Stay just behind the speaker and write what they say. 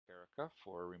Erica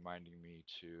for reminding me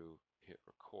to hit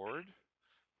record,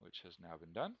 which has now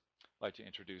been done. I'd like to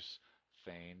introduce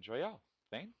Thane Joyelle.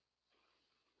 Thane?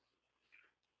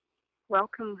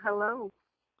 Welcome. Hello.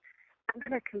 I'm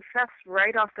going to confess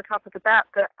right off the top of the bat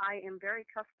that I am very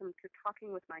accustomed to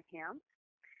talking with my hands.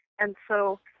 And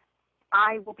so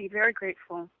I will be very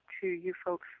grateful to you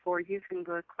folks for using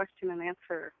the question and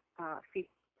answer feature,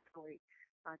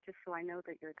 just so I know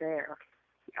that you're there.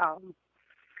 Um,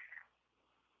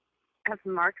 as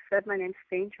Mark said, my name is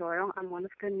Thane Joyelle. I'm one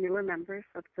of the newer members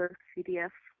of the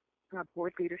CDS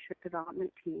Board Leadership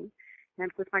Development Team.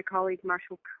 And with my colleague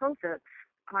Marshall Kovitz,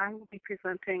 I will be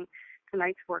presenting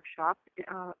tonight's workshop.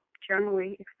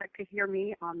 Generally, expect to hear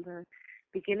me on the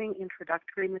beginning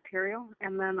introductory material,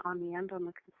 and then on the end on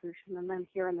the conclusion, and then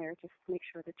here and there just to make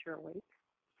sure that you're awake.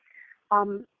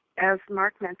 As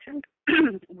Mark mentioned,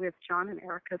 with John and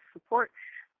Erica's support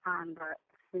and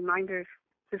reminders,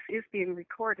 this is being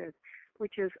recorded,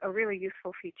 which is a really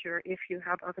useful feature if you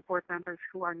have other board members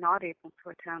who are not able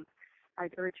to attend.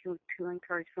 I'd urge you to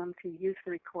encourage them to use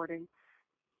the recording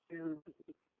to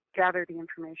gather the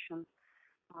information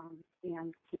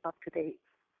and keep up to date.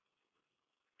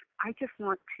 I just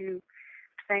want to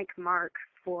thank Mark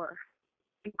for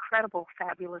incredible,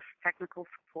 fabulous technical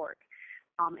support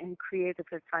and creative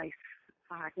advice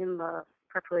in the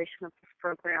preparation of this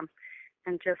program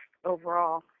and just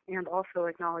overall, and also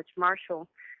acknowledge Marshall,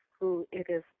 who it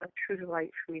is a true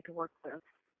delight for me to work with.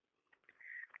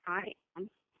 I am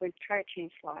going to try to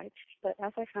change slides, but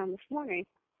as I found this morning,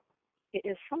 it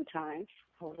is sometimes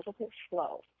a little bit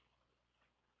slow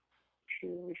to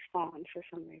respond for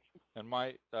some reason. And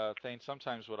my Thane,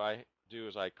 sometimes what I do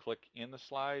is I click in the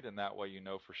slide, and that way you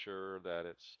know for sure that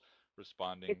it's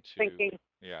responding It's to. thinking.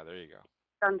 Yeah, there you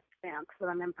go. Understand that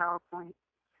I'm in PowerPoint.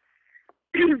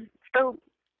 So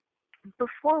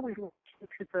before we look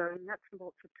into the nuts and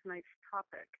bolts of tonight's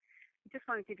topic, I just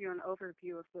want to give you an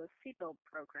overview of the CBuild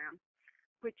program,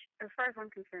 which, as far as I'm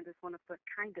concerned, is one of the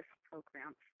kindest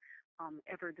programs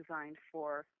ever designed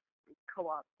for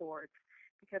co-op boards,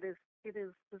 because it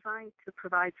is designed to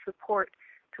provide support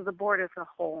to the board as a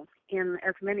whole in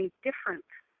as many different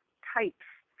types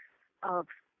of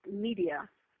media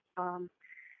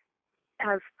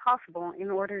as possible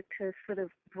in order to sort of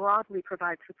broadly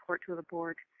provide support to the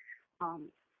board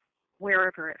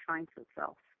wherever it finds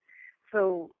itself.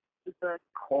 So the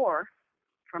core,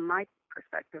 from my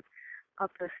perspective, of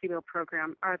the CBuild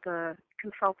program are the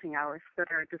consulting hours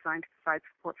that are designed to provide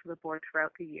support for the board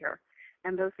throughout the year.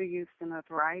 And those are used in a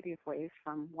variety of ways,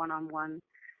 from one-on-one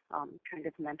kind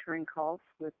of mentoring calls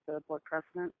with the board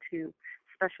president to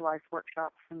specialized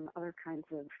workshops and other kinds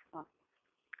of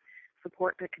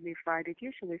support that can be provided,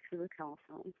 usually through the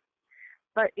telephone.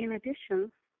 But in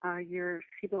addition, your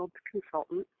CBuild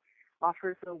consultant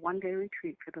offers a one-day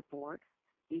retreat for the board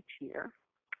each year.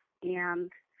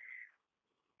 And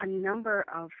a number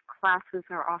of classes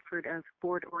are offered as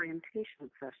board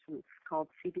orientation sessions called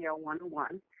CBL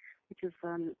 101, which is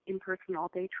an in-person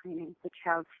all-day training which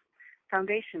has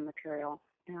foundation material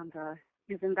and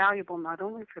is invaluable not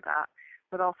only for that,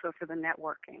 but also for the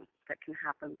networking that can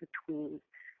happen between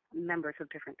members of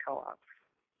different co-ops.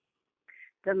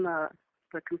 Then the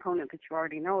component that you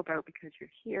already know about because you're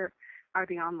here are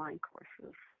the online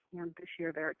courses. And this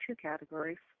year there are two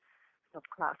categories of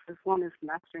classes. One is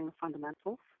Mastering the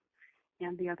Fundamentals,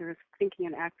 and the other is Thinking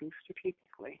and Acting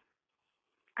Strategically.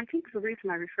 I think the reason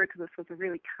I refer to this as a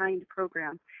really kind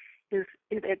program is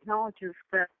it acknowledges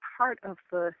that part of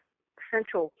the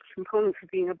essential components of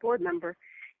being a board member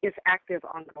is active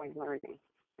ongoing learning.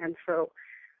 And so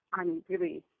I'm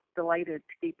really delighted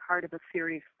to be part of a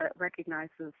series that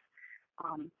recognizes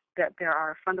that there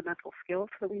are fundamental skills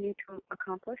that we need to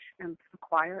accomplish and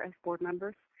acquire as board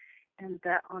members, and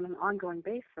that on an ongoing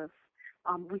basis,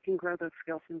 we can grow those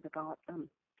skills and develop them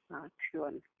to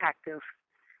an active,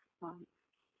 to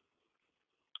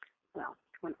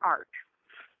an art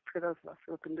for those of us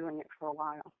who have been doing it for a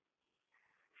while.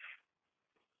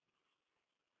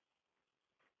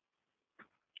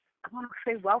 I want to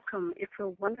say welcome. It's a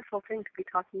wonderful thing to be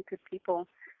talking to people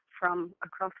from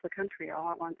across the country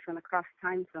all at once and across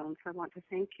time zones. I want to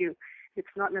thank you. It's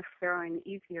not necessarily an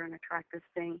easy or an attractive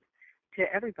thing to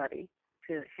everybody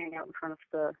to hang out in front of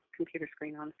the computer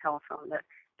screen on the telephone that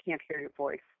can't hear your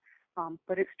voice.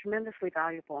 But it's tremendously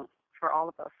valuable for all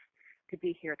of us to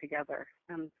be here together.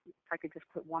 And if I could just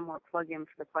put one more plug in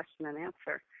for the question and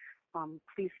answer,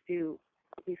 please do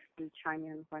chime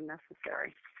in when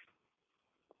necessary.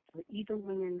 Even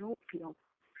when you don't feel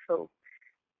so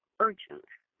urgent,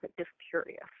 but just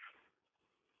curious.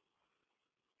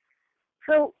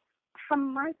 So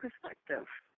from my perspective,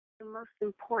 the most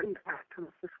important outcome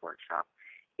of this workshop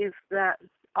is that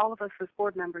all of us as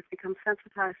board members become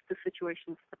sensitized to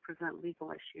situations that present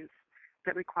legal issues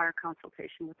that require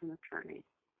consultation with an attorney.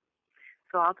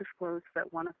 So I'll disclose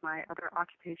that one of my other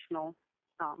occupational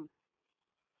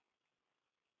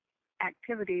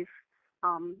activities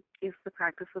is the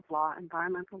practice of law,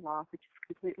 environmental law, which is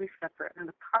completely separate and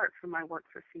apart from my work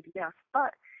for CDS,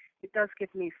 but it does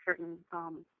give me certain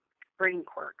brain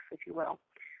quirks, if you will.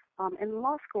 In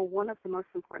law school, one of the most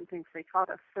important things they taught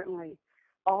us, certainly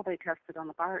all they tested on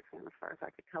the bar exam as far as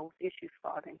I could tell, was issue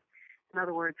spotting. In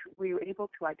other words, we were able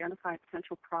to identify a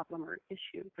potential problem or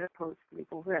issue that posed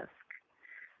legal risk.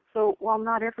 So while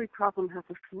not every problem has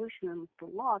a solution in the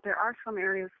law, there are some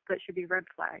areas that should be red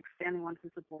flags to anyone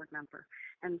who's a board member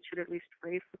and should at least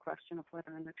raise the question of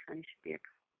whether an attorney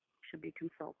should be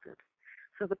consulted.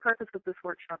 So the purpose of this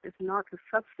workshop is not to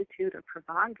substitute or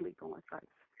provide legal advice,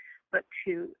 but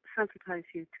to sensitize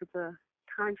you to the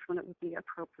times when it would be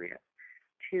appropriate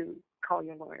to call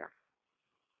your lawyer.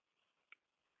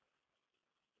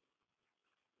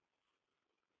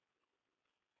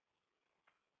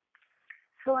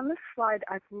 So on this slide,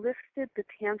 I've listed the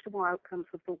tangible outcomes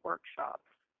of the workshop.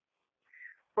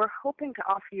 We're hoping to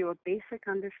offer you a basic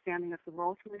understanding of the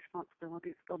roles and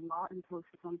responsibilities the law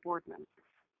imposes on board members.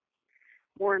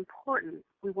 More important,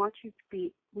 we want to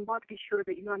be sure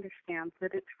that you understand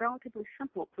that it's relatively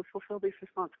simple to fulfill these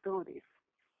responsibilities.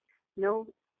 No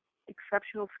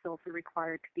exceptional skills are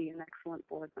required to be an excellent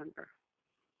board member.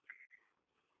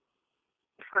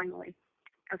 Finally,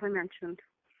 as I mentioned,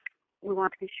 we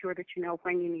want to be sure that you know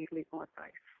when you need legal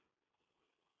advice.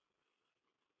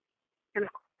 And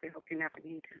of course, I hope you never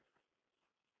need it.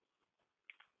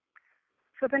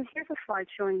 So then here's a slide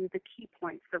showing you the key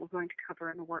points that we're going to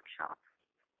cover in the workshop.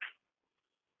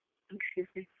 Excuse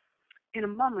me. In a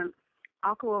moment,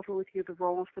 I'll go over with you the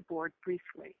role of the board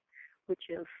briefly, which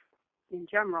is, in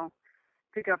general,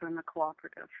 to govern the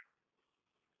cooperative.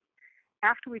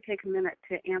 After we take a minute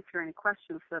to answer any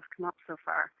questions that have come up so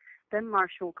far, then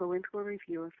Marcia will go into a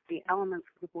review of the elements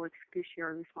of the board's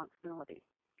fiduciary responsibility.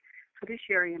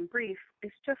 Fiduciary, in brief,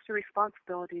 is just a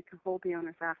responsibility to hold the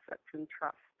owner's assets in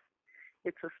trust.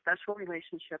 It's a special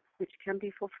relationship which can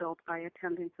be fulfilled by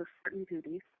attending to certain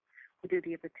duties, the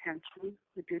duty of attention,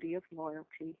 the duty of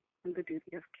loyalty, and the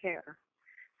duty of care.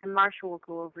 And Marcia will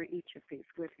go over each of these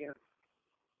with you.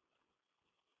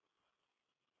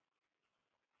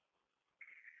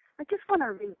 I just want to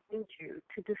remind you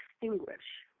to distinguish,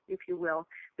 if you will,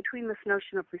 between this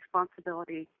notion of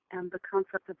responsibility and the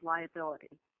concept of liability.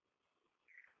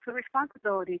 So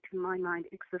responsibility, to my mind,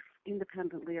 exists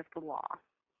independently of the law.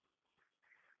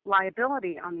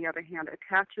 Liability, on the other hand,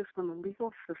 attaches when the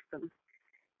legal system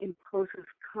imposes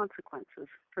consequences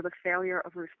for the failure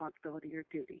of a responsibility or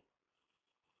duty.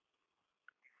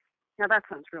 Now that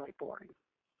sounds really boring.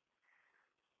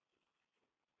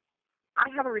 I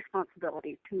have a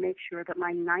responsibility to make sure that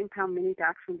my 9-pound mini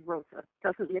Dachshund Rosa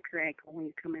doesn't nick your ankle when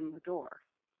you come in the door.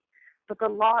 But the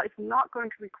law is not going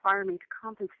to require me to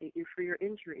compensate you for your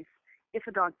injuries if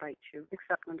a dog bites you,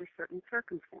 except under certain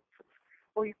circumstances.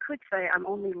 Or you could say I'm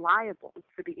only liable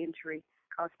for the injury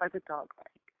caused by the dog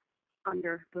bite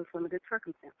under those limited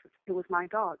circumstances. It was my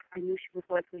dog. I knew she was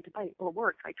likely to bite. Or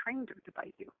worse, I trained her to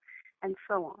bite you, and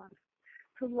so on.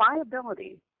 So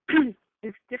liability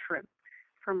is different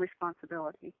from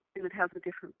responsibility, and it has a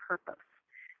different purpose.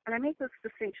 And I make this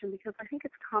distinction because I think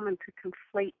it's common to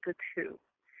conflate the two.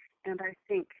 And I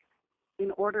think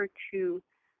in order to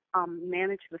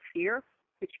manage the fear,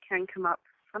 which can come up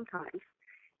sometimes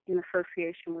in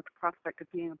association with the prospect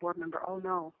of being a board member, oh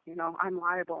no, I'm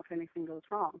liable if anything goes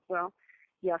wrong. Well,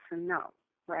 yes and no,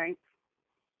 right?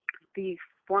 The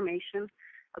formation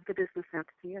of the business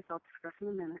entity, as I'll discuss in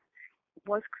a minute,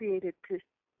 was created to,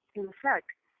 in effect,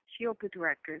 shield the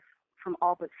directors from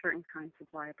all but certain kinds of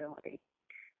liability.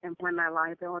 And when that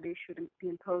liability should be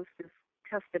imposed is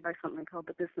tested by something called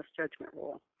the business judgment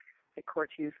rule that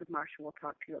courts use, that Marcia will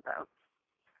talk to you about.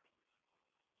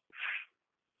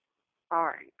 All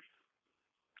right.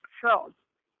 So,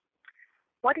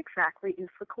 what exactly is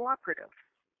the cooperative?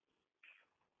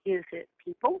 Is it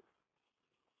people?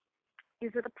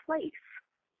 Is it a place?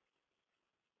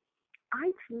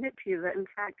 I submit to you that, in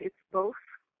fact, it's both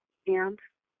and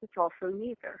it's also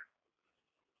neither.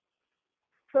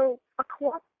 So a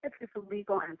cooperative is a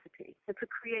legal entity. It's a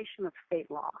creation of state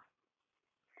law.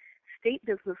 State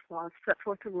business laws set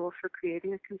forth the rules for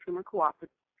creating a consumer cooperative,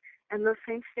 and those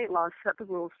same state laws set the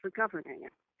rules for governing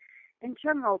it. In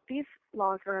general, these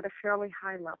laws are at a fairly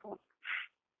high level.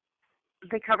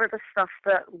 They cover the stuff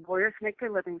that lawyers make their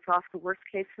livings off, the worst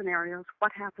case scenarios,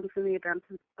 what happens in the event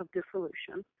of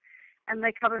dissolution, And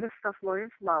they cover the stuff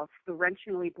lawyers love, the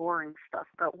wrenchingly boring stuff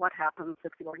about what happens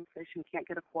if the organization can't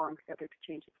get a quorum together to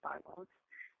change its bylaws.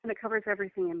 And it covers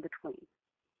everything in between.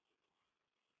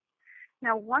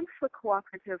 Now, once the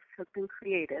cooperative has been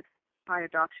created by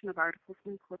adoption of articles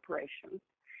of incorporation,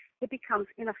 it becomes,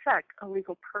 in effect, a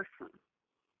legal person.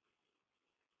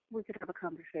 We could have a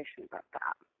conversation about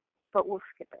that, but we'll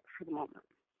skip it for the moment.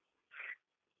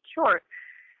 Short,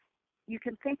 you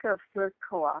can think of the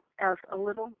co-op as a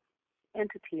little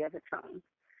entity of its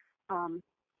own,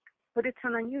 but it's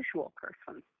an unusual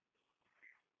person.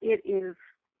 It is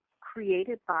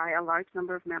created by a large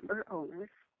number of member owners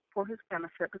for whose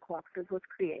benefit the cooperative was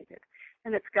created,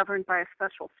 and it's governed by a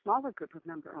special, smaller group of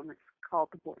member owners called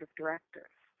the Board of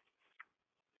Directors.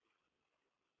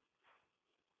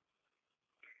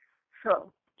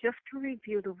 So, just to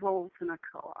review the roles in a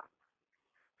co-op.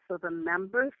 So the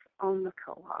members own the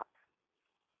co-op.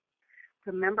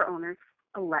 The member owners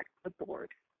elect the board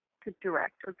to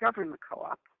direct or govern the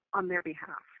co-op on their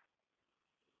behalf.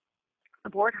 The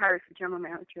board hires a general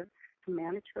manager to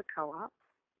manage the co-op.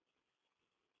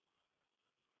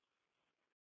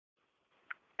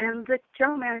 And the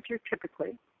general manager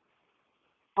typically,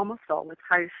 almost always,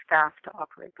 hires staff to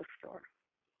operate the store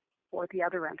or the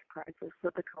other enterprises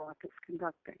that the co-op is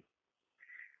conducting.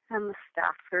 And the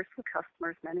staff serves the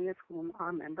customers, many of whom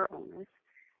are member owners.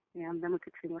 And then we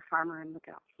could sing the farmer and the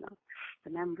gal, the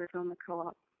members own the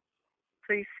co-op.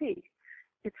 So you see,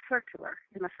 it's circular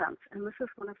in a sense, and this is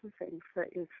one of the things that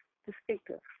is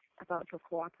distinctive about the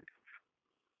cooperative.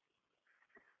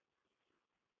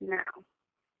 Now,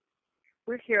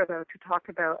 we're here, though, to talk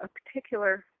about a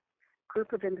particular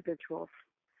group of individuals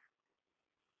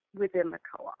within the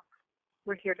co-op.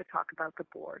 We're here to talk about the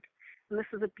board. And this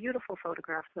is a beautiful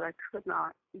photograph that I could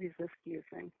not resist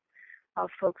using of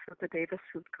folks at the Davis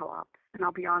Food Co-op. And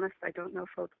I'll be honest, I don't know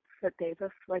folks at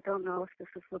Davis, so I don't know if this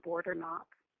is the board or not.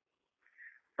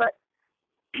 But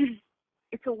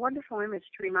it's a wonderful image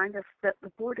to remind us that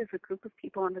the board is a group of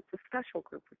people, and it's a special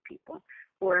group of people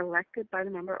who are elected by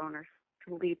the member owners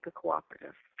to lead the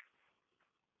cooperative.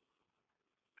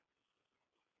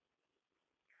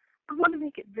 I want to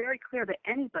make it very clear that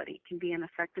anybody can be an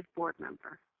effective board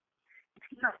member.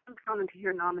 It's not uncommon to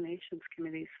hear nominations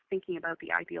committees thinking about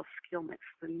the ideal skill mix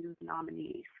for new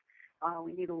nominees.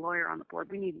 We need a lawyer on the board.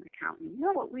 We need an accountant. You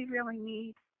know what we really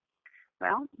need?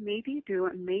 Well, maybe you do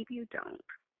and maybe you don't.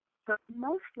 But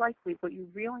most likely what you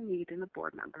really need in a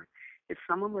board member is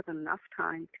someone with enough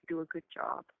time to do a good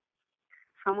job,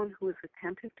 someone who is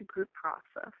attentive to group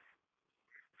process,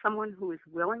 someone who is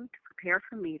willing to prepare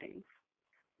for meetings,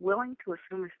 willing to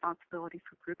assume responsibility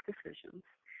for group decisions,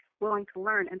 willing to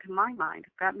learn, and to my mind,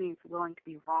 that means willing to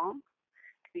be wrong,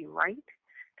 to be right,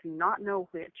 to not know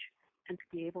which, and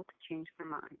to be able to change their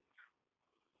minds.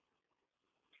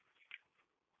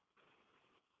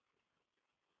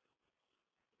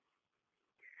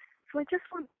 So I just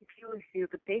want to review with you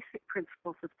the basic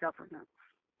principles of governance,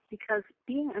 because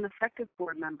being an effective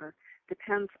board member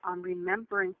depends on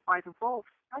remembering why the roles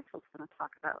I was going to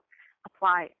talk about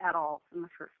apply at all in the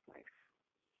first place.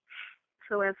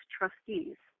 So as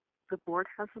trustees, the board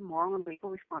has a moral and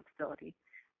legal responsibility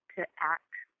to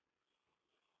act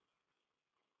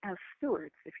as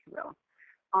stewards, if you will,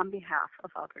 on behalf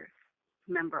of others,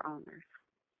 member owners.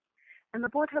 And the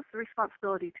board has the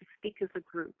responsibility to speak as a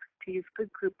group, to use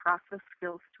good group process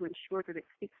skills to ensure that it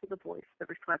speaks with a voice that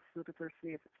reflects the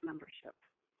diversity of its membership.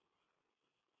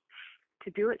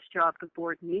 To do its job, the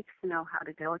board needs to know how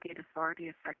to delegate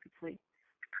authority effectively,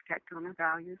 to protect owner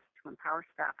values, to empower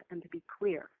staff, and to be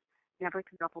clear, never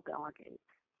to double delegate.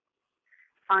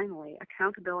 Finally,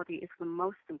 accountability is the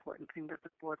most important thing that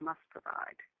the board must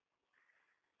provide.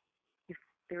 If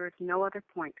there is no other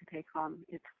point to take home,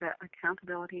 it's that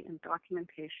accountability and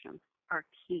documentation are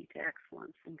key to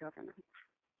excellence in governance.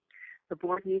 The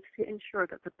board needs to ensure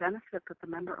that the benefit that the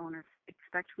member owners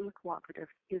expect from the cooperative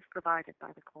is provided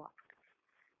by the cooperative.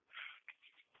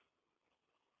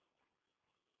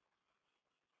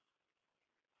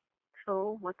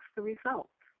 So what's the result?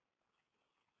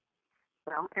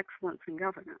 Well, excellence in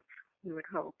governance, we would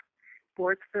hope.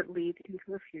 Boards that lead into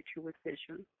the future with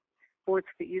vision. Boards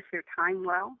that use their time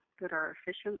well, that are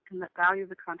efficient, and that value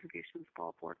the contributions of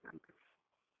all board members.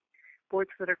 Boards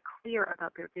that are clear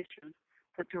about their vision,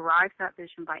 that derive that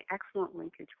vision by excellent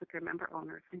linkage with their member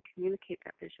owners and communicate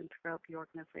that vision throughout the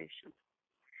organization.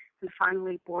 And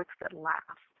finally, boards that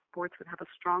last. Boards that have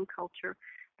a strong culture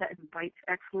that invites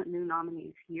excellent new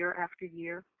nominees year after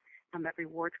year, and that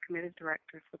rewards committed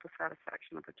directors with the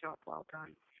satisfaction of a job well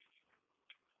done.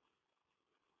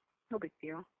 No big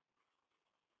deal.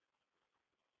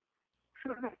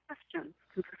 So, questions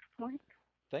to this point?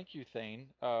 Thank you, Thane.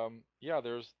 Yeah,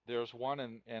 there's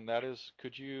one, and that is,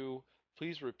 could you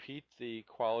please repeat the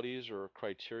qualities or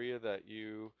criteria that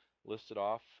you listed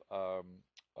off um,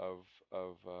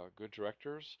 of good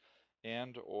directors,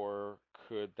 and or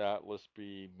could that list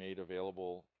be made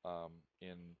available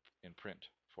in print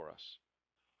for us?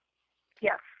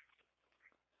 Yes,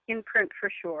 in print for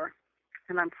sure.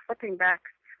 And I'm flipping back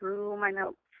through my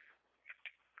notes.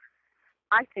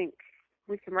 I think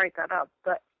we can write that up,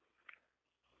 but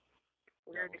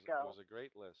Yeah, where to it go? was a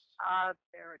great list.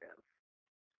 There it is.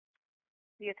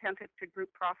 The attentive to group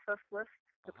process list,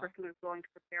 the Uh-huh. person who's willing to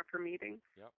prepare for meetings,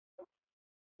 Yep.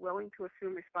 willing to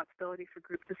assume responsibility for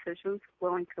group decisions,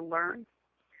 willing to learn,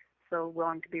 so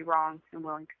willing to be wrong and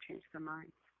willing to change their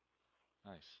mind.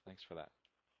 Nice. Thanks for that.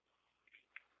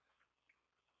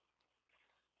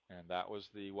 And that was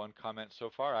the one comment so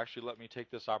far. Actually, let me take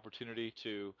this opportunity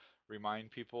to remind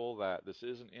people that this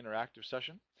is an interactive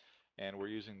session, and we're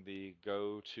using the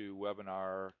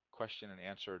GoToWebinar question and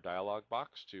answer dialog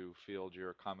box to field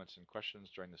your comments and questions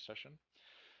during the session.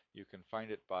 You can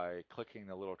find it by clicking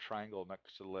the little triangle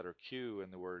next to the letter Q in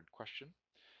the word question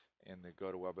in the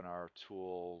GoToWebinar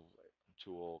tool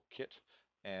kit,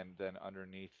 and then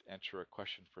underneath enter a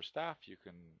question for staff, you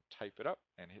can type it up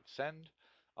and hit send.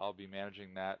 I'll be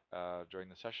managing that during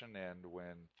the session, and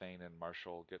when Thane and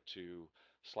Marshall get to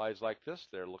slides like this,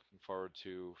 they're looking forward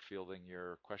to fielding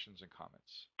your questions and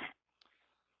comments.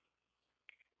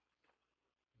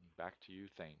 Back to you,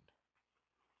 Thane.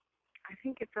 I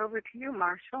think it's over to you,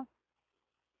 Marshall.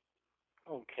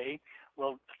 Okay.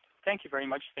 Well, thank you very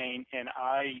much, Thane. And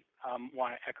I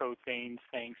want to echo Thane's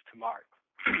thanks to Mark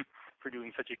for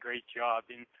doing such a great job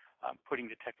in putting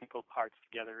the technical parts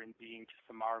together and being just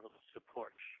a marvelous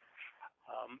support.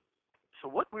 So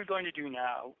what we're going to do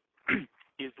now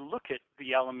is look at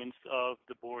the elements of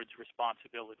the board's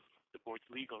responsibility, the board's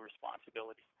legal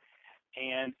responsibility.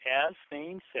 And as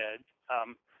Thane said,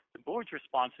 the board's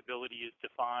responsibility is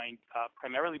defined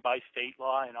primarily by state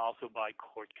law and also by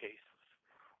court cases.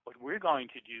 What we're going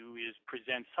to do is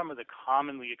present some of the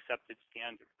commonly accepted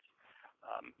standards.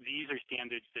 These are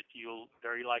standards that you'll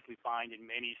very likely find in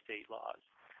many state laws.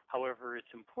 However,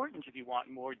 it's important if you want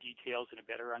more details and a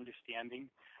better understanding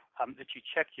that you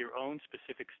check your own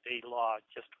specific state law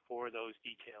just for those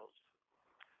details.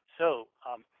 So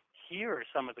here are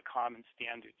some of the common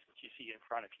standards that you see in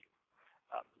front of you.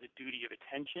 The duty of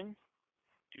attention,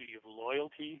 duty of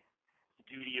loyalty,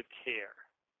 duty of care.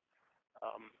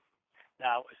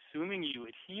 Now, assuming you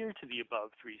adhere to the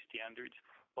above three standards,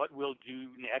 what we'll do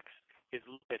next is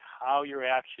look at how your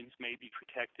actions may be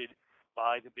protected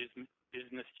by the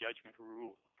business judgment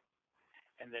rule.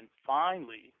 And then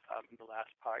finally, in the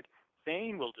last part,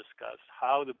 Thane will discuss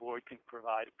how the board can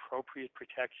provide appropriate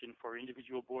protection for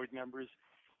individual board members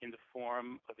in the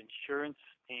form of insurance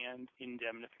and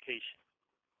indemnification.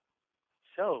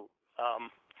 So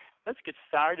let's get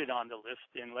started on the list,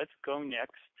 and let's go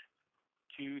next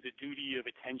to the duty of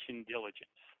attention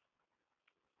diligence.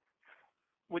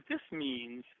 What this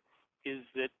means is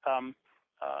that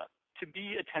to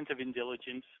be attentive and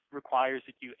diligent requires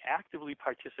that you actively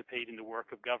participate in the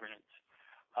work of governance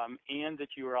and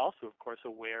that you are also, of course,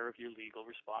 aware of your legal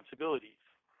responsibilities.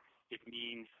 It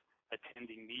means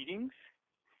attending meetings,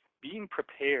 being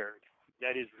prepared,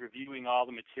 that is, reviewing all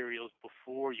the materials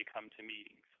before you come to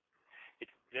meetings.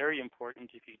 It's very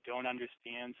important if you don't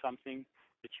understand something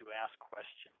that you ask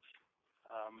questions.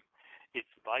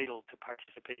 It's vital to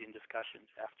participate in discussions.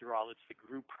 After all, it's the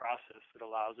group process that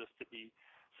allows us to be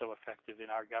so effective in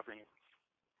our governance.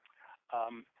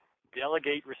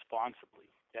 Delegate responsibly.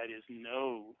 That is,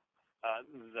 know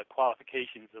the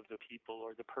qualifications of the people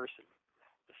or the person,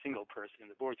 the single person in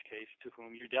the board's case, to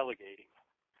whom you're delegating.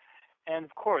 And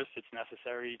of course, it's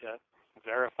necessary to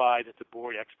verify that the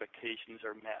board expectations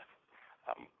are met.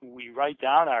 We write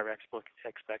down our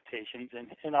expectations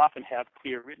and often have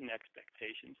clear written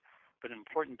expectations, but an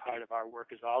important part of our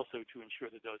work is also to ensure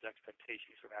that those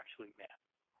expectations are actually met.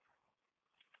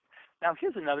 Now,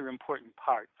 here's another important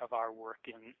part of our work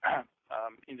in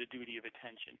the duty of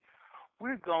attention.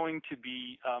 We're going to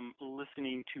be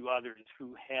listening to others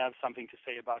who have something to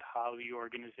say about how the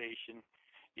organization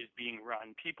is being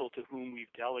run, people to whom we've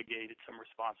delegated some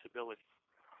responsibility.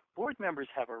 Board members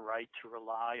have a right to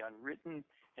rely on written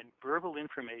and verbal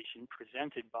information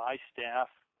presented by staff,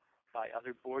 by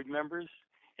other board members,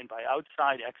 and by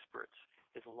outside experts,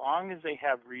 as long as they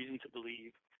have reason to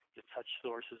believe that such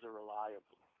sources are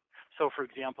reliable. So, for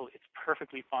example, it's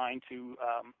perfectly fine to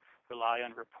rely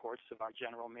on reports of our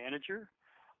general manager,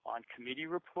 on committee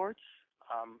reports,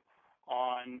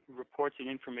 on reports and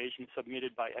information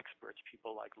submitted by experts,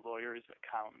 people like lawyers,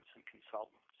 accountants, and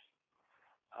consultants.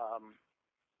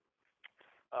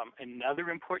 Another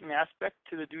important aspect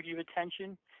to the duty of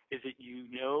attention is that you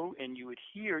know and you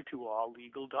adhere to all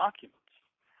legal documents.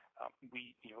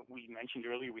 We mentioned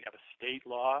earlier we have a state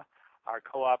law. Our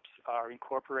co-ops are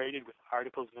incorporated with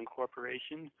articles of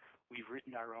incorporation. We've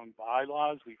written our own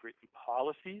bylaws. We've written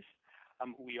policies.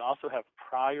 We also have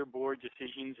prior board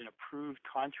decisions and approved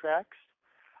contracts.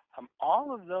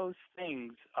 All of those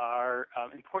things are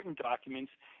important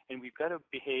documents, and we've got to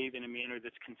behave in a manner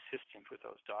that's consistent with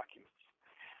those documents.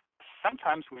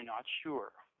 Sometimes we're not sure,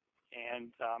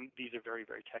 and these are very,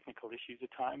 very technical issues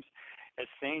at times. As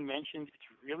Thane mentioned, it's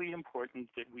really important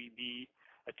that we be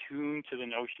attuned to the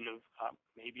notion of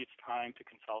maybe it's time to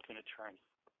consult an attorney.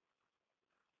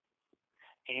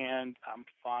 And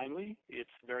finally,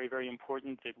 it's very, very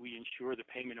important that we ensure the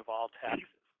payment of all taxes.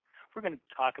 We're going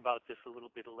to talk about this a little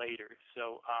bit later.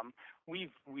 So we've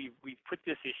put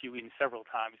this issue in several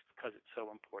times because it's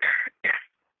so important.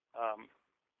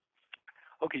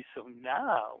 Okay, so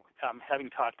now, having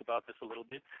talked about this a little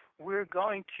bit, we're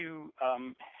going to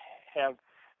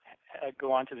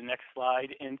go on to the next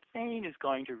slide, and Thane is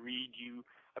going to read you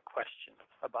a question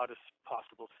about a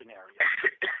possible scenario.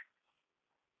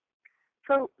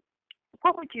 So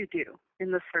what would you do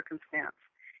in this circumstance?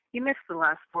 You missed the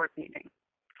last board meeting.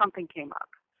 Something came up.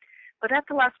 But at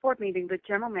the last board meeting, the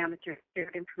general manager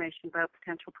shared information about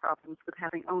potential problems with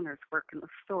having owners work in the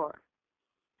store.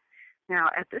 Now,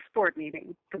 at this board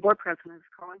meeting, the board president is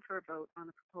calling for a vote on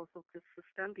a proposal to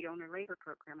suspend the owner labor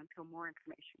program until more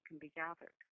information can be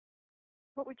gathered.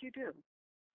 What would you do?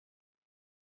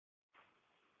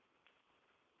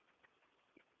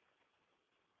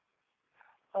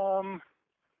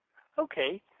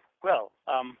 Okay, well,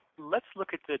 let's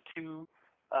look at the two.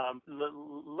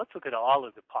 Let's look at all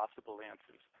of the possible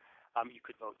answers. You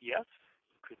could vote yes,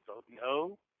 you could vote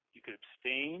no, you could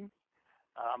abstain.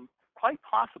 Quite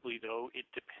possibly, though, it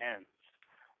depends.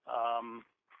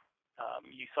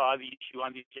 You saw the issue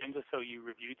on the agenda, so you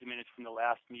reviewed the minutes from the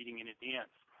last meeting in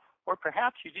advance. Or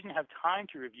perhaps you didn't have time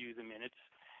to review the minutes,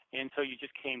 and so you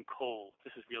just came cold.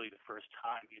 This is really the first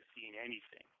time you've seen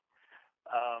anything.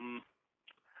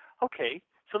 Okay,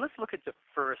 so let's look at the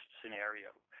first scenario.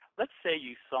 Let's say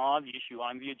you saw the issue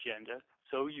on the agenda,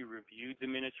 so you reviewed the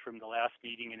minutes from the last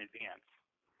meeting in advance.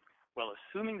 Well,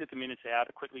 assuming that the minutes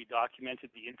adequately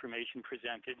documented the information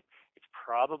presented, it's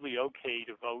probably okay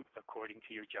to vote according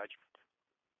to your judgment.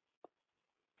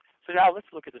 So now let's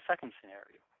look at the second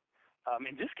scenario.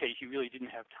 In this case, you really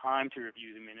didn't have time to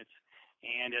review the minutes,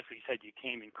 and as we said, you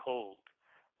came in cold.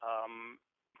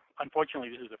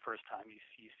 Unfortunately, this is the first time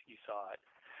you saw it.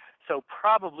 So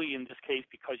probably in this case,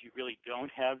 because you really don't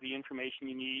have the information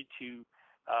you need to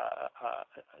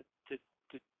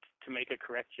make a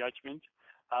correct judgment,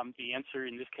 the answer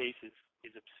in this case is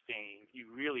abstain. You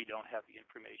really don't have the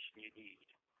information you need.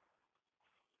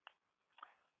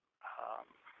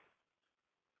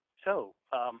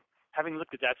 Having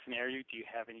looked at that scenario, do you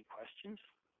have any questions?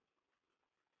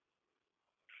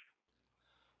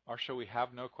 Marshall, we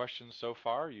have no questions so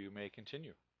far. You may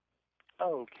continue.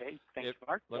 Okay, thanks,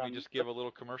 Mark. Let me just give a little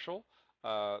commercial.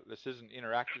 This is an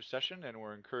interactive session, and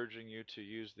we're encouraging you to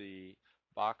use the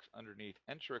box underneath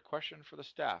enter a question for the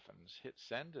staff and hit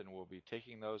send, and we'll be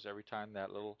taking those every time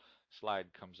that little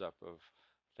slide comes up of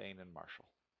Thane and Marshall.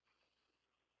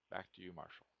 Back to you,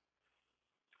 Marshall.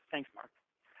 Thanks, Mark.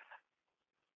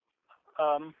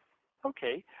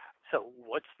 Okay, so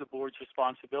what's the board's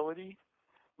responsibility?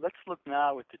 Let's look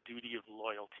now at the duty of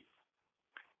loyalty.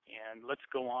 And let's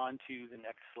go on to the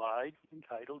next slide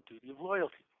entitled Duty of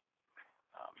Loyalty.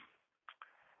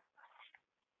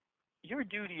 Your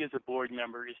duty as a board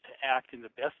member is to act in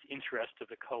the best interest of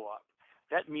the co-op.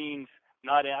 That means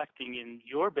not acting in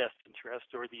your best interest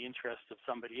or the interest of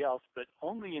somebody else, but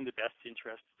only in the best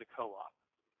interest of the co-op.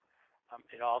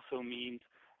 It also means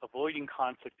avoiding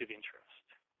conflict of interest.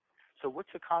 So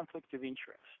what's a conflict of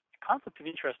interest? A conflict of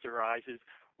interest arises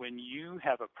when you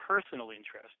have a personal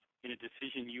interest in a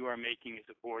decision you are making as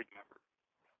a board member.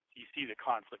 So you see the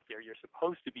conflict there. You're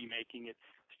supposed to be making it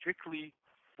strictly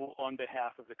on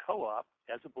behalf of the co-op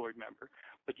as a board member,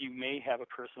 but you may have a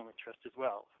personal interest as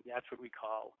well. That's what we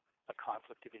call a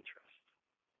conflict of interest.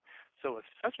 So if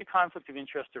such a conflict of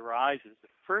interest arises,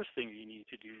 the first thing you need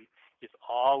to do is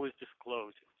always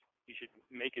disclose it. You should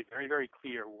make it very, very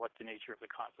clear what the nature of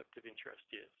the conflict of interest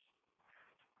is.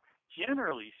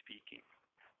 Generally speaking,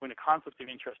 when a conflict of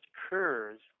interest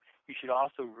occurs, you should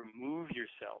also remove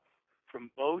yourself from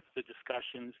both the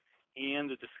discussions and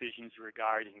the decisions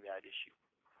regarding that issue.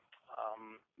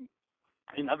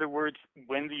 In other words,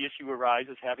 when the issue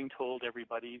arises, having told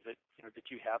everybody that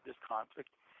that you have this conflict,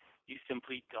 you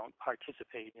simply don't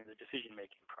participate in the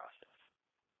decision-making process.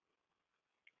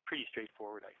 Pretty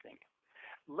straightforward, I think.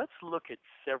 Let's look at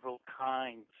several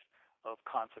kinds of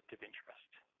conflict of interest.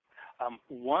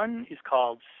 One is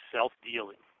called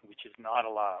self-dealing, which is not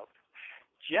allowed.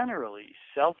 Generally,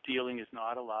 self-dealing is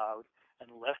not allowed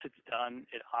unless it's done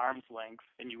at arm's length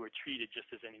and you are treated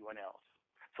just as anyone else.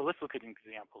 So let's look at an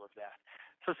example of that.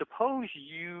 So suppose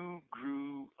you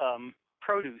grew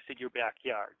produce in your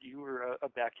backyard. You were a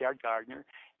backyard gardener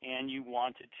and you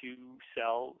wanted to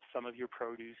sell some of your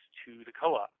produce to the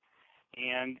co-op.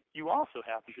 And you also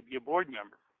happen to be a board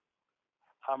member.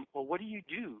 Well, what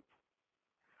do?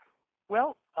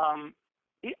 Well,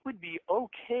 it would be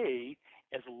okay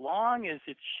as long as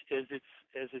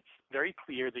it's very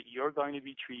clear that you're going to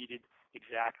be treated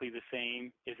exactly the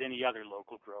same as any other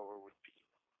local grower would be.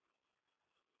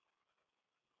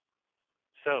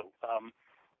 So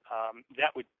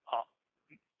that would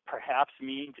perhaps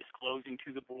mean disclosing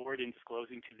to the board and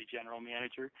disclosing to the general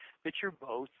manager that you're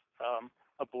both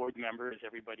a board member, as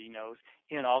everybody knows,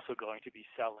 and also going to be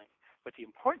selling. But the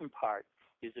important part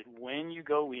is that when you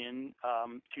go in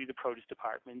to the produce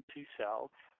department to sell,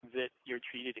 that you're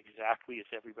treated exactly as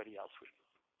everybody else would.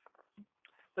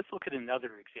 Let's look at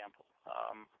another example,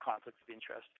 conflict of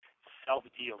interest,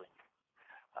 self-dealing.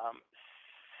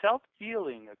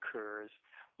 Self-dealing occurs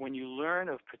when you learn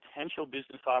of potential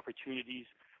business opportunities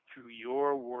through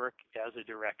your work as a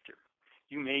director.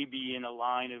 You may be in a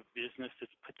line of business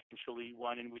that's potentially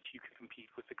one in which you can compete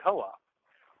with the co-op.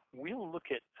 We'll look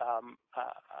at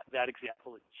that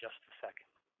example in just a second.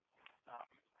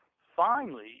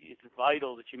 Finally, it's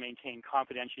vital that you maintain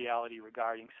confidentiality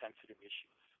regarding sensitive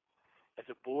issues. As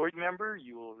a board member,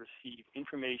 you will receive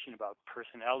information about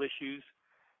personnel issues,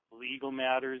 legal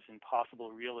matters, and possible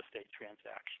real estate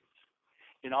transactions.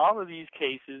 In all of these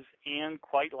cases, and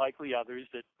quite likely others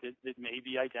that may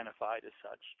be identified as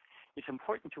such, it's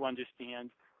important to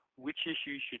understand which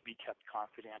issues should be kept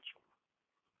confidential.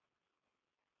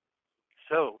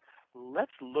 So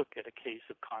let's look at a case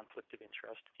of conflict of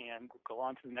interest, and we'll go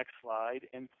on to the next slide,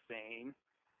 and Thane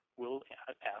will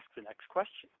ask the next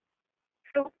question.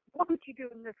 So what would you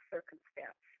do in this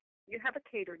circumstance? You have a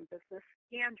catering business,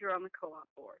 and you're on the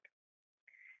co-op board.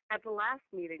 At the last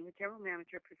meeting, the general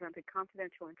manager presented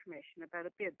confidential information about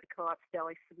a bid the co-op's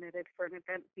deli submitted for an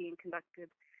event being conducted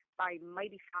by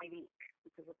Mighty Fine Inc.,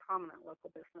 which is a prominent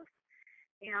local business.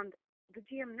 And the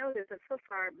GM noted that so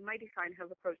far, Mighty Fine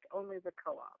has approached only the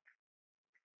co-op.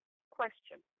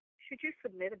 Question: should you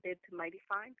submit a bid to Mighty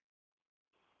Fine?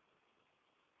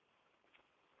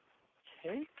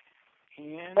 Okay.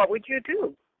 And what would you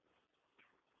do?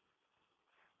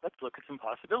 Let's look at some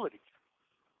possibilities.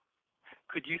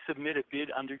 Could you submit a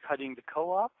bid undercutting the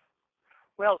co-op?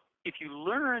 Well, if you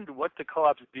learned what the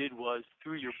co-op's bid was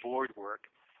through your board work,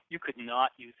 you could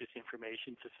not use this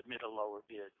information to submit a lower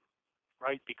bid,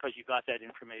 right? Because you got that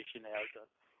information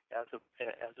as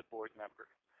a board member.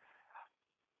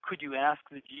 Could you ask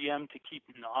the GM to keep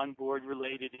non-board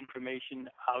related information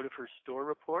out of her store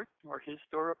report or his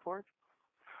store report?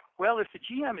 Well, if the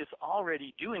GM is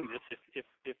already doing this,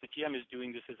 if the GM is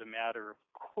doing this as a matter of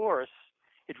course,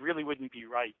 it really wouldn't be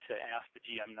right to ask the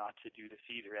GM not to do this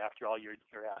either. After all, you're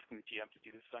asking the GM to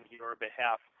do this on your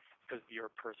behalf because of your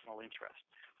personal interest.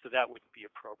 So that wouldn't be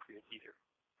appropriate either.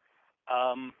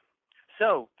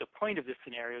 So the point of this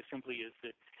scenario simply is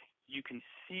that you can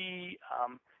see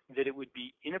that it would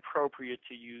be inappropriate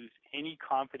to use any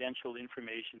confidential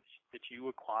information that you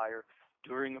acquire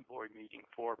during a board meeting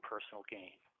for personal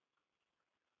gain.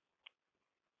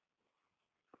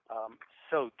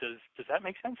 So does that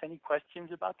make sense? Any questions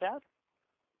about that?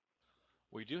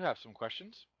 We do have some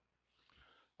questions.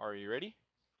 Are you ready?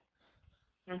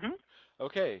 Mm-hmm.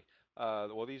 Okay.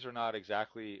 Well, these are not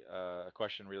exactly a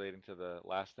question relating to the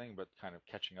last thing, but kind of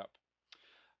catching up.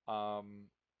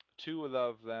 Two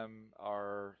of them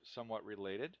are somewhat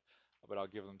related, but I'll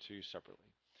give them to you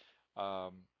separately.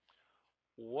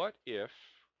 What if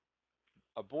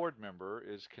a board member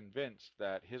is convinced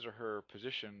that his or her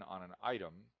position on an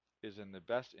item is in the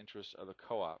best interest of the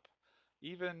co-op,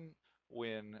 even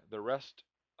when the rest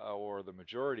or the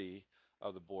majority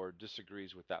of the board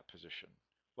disagrees with that position?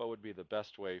 What would be the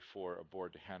best way for a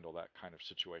board to handle that kind of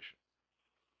situation?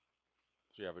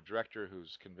 So you have a director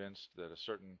who's convinced that a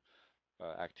certain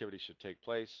activity should take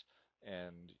place,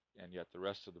 and yet the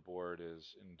rest of the board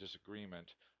is in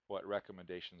disagreement. What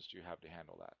recommendations do you have to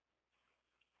handle that?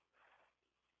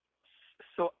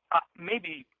 So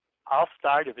maybe I'll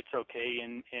start if it's okay,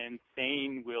 and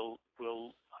Thane will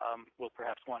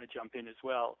perhaps want to jump in as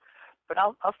well. But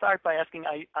I'll start by asking,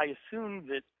 I assume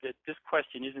that this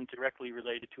question isn't directly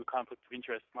related to a conflict of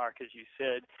interest, Mark, as you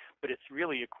said, but it's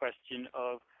really a question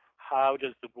of how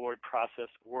does the board process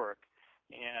work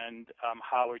and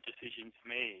how are decisions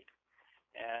made.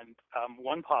 And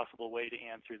one possible way to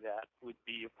answer that would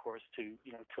be, of course, to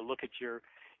look at your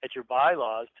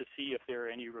bylaws to see if there are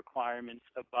any requirements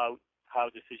about how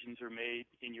decisions are made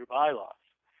in your bylaws.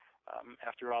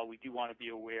 After all, we do want to be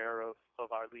aware of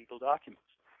our legal documents.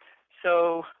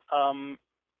 So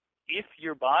if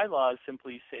your bylaws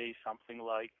simply say something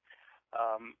like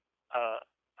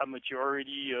a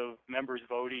majority of members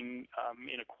voting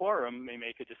in a quorum may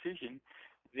make a decision,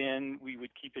 then we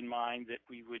would keep in mind that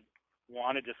we would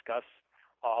want to discuss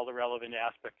all the relevant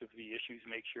aspects of the issues,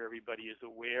 make sure everybody is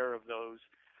aware of those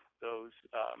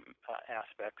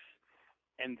aspects,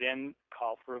 and then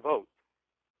call for a vote,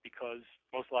 because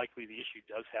most likely the issue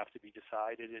does have to be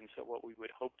decided. And so what we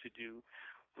would hope to do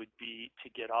would be to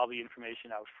get all the information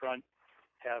out front,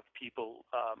 have people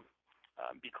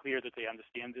be clear that they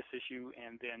understand this issue,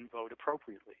 and then vote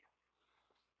appropriately.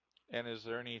 And is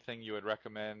there anything you would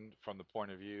recommend from the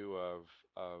point of view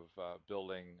of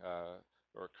building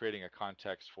or creating a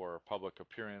context for public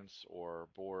appearance or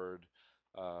board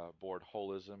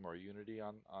holism or unity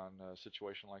on a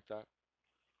situation like that?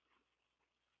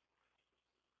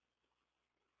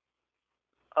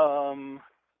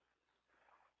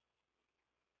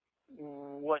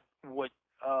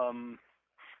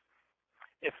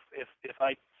 If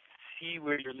I see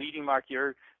where you're leading, Mark,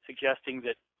 you're suggesting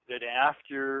that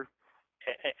after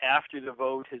the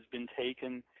vote has been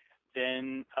taken,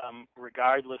 then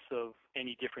regardless of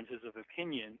any differences of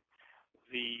opinion,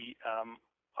 the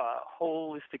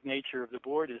holistic nature of the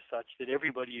board is such that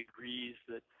everybody agrees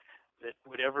that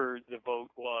whatever the vote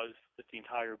was, that the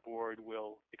entire board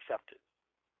will accept it.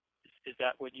 Is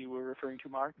that what you were referring to,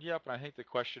 Mark? Yep, and I think the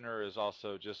questioner is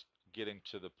also just getting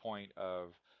to the point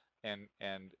of,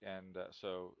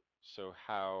 so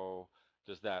how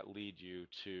does that lead you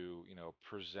to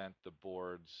present the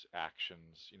board's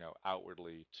actions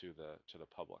outwardly to the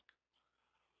public?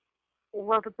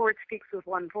 Well, the board speaks with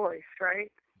one voice,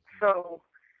 right? So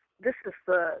this is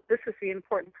the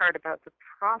important part about the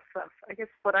process. I guess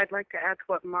what I'd like to add to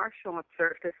what Marshall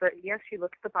observed is that, yes, you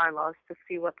look at the bylaws to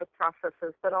see what the process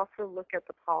is, but also look at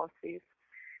the policies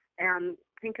and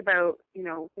think about,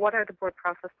 what are the board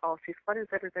process policies? What has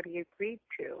everybody agreed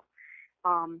to?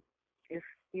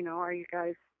 Are you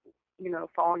guys,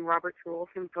 following Robert's rules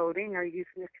in voting? Are you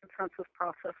using a consensus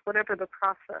process? Whatever the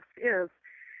process is,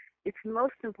 it's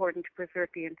most important to preserve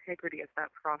the integrity of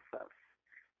that process.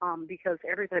 Because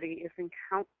everybody is in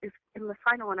the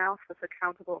final analysis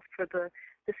accountable for the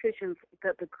decisions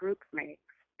that the group makes.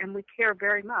 And we care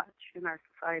very much in our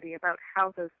society about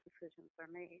how those decisions are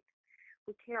made.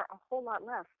 We care a whole lot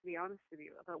less, to be honest with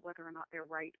you, about whether or not they're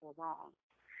right or wrong.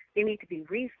 They need to be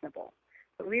reasonable.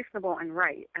 But reasonable and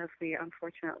right, as we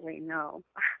unfortunately know,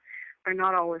 are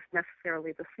not always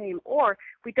necessarily the same. Or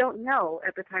we don't know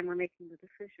at the time we're making the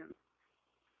decision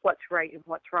what's right and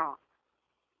what's wrong.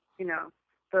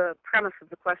 The premise of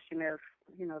the question is,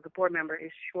 the board member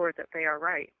is sure that they are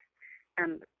right.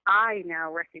 And I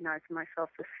now recognize in myself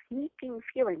the sneaking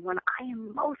feeling when I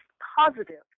am most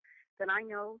positive that I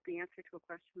know the answer to a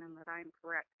question and that I am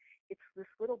correct. It's this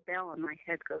little bell in my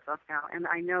head goes off now, and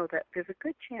I know that there's a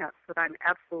good chance that I'm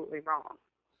absolutely wrong.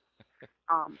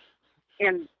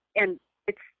 And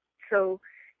it's so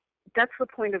that's the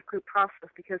point of group process,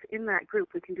 because in that group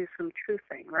we can do some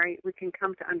truthing, right? We can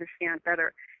come to understand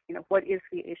better, what is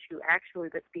the issue actually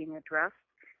that's being addressed,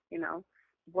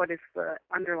 what is the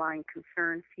underlying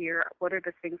concerns here, what are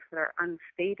the things that are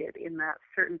unstated in that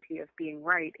certainty of being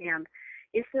right, and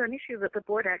is there an issue that the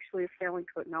board actually is failing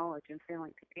to acknowledge and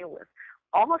failing to deal with?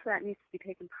 All of that needs to be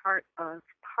taken part of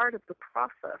the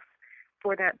process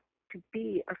for that to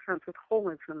be a sense of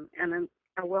holism and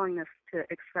a willingness to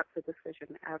accept the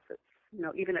decision as it's,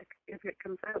 even if it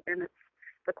comes out and it's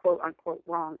the quote-unquote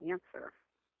wrong answer.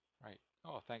 Right.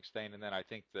 Oh, thanks, Thane. And then I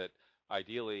think that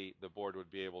ideally the board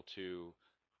would be able to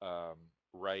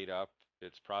write up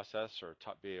its process or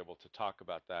be able to talk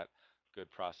about that good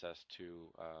process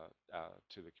to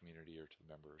the community or to the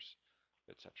members,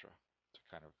 etc., to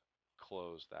kind of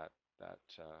close that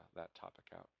topic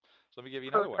out. So let me give you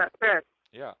another one. That's it.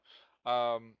 Yeah.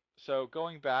 So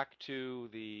going back to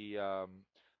the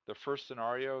first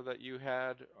scenario that you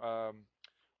had,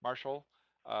 Marshall,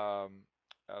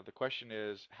 the question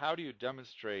is, how do you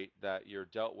demonstrate that you're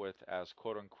dealt with as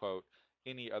quote unquote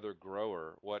any other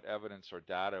grower? What evidence or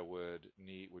data would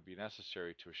be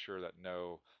necessary to assure that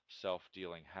no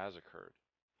self-dealing has occurred?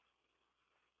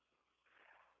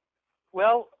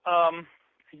 Well,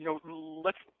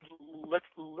 let's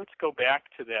go back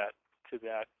to that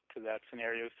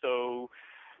scenario. So,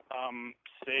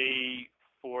 say,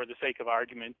 for the sake of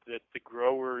argument, that the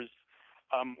growers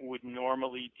would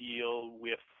normally deal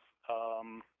with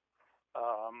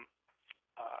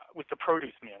the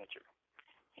produce manager,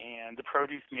 and the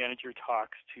produce manager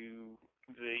talks to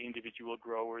the individual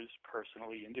growers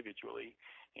individually,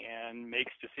 and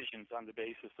makes decisions on the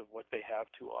basis of what they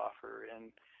have to offer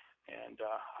and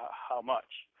how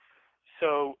much.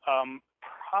 So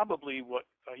probably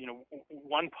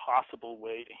one possible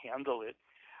way to handle it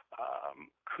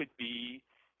could be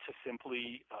to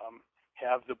simply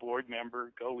have the board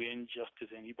member go in just as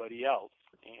anybody else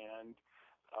and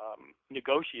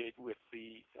negotiate with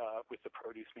the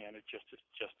produce manager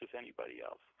just as anybody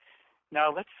else. Now,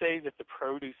 let's say that the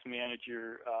produce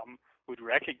manager would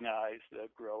recognize the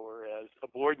grower as a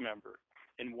board member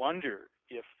and wonder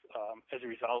if, as a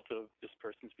result of this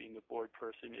person's being a board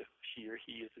person, if she or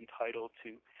he is entitled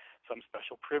to some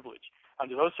special privilege.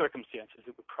 Under those circumstances,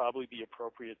 it would probably be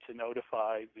appropriate to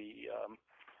notify the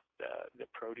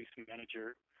produce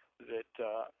manager that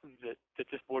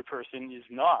this board person is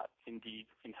not indeed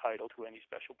entitled to any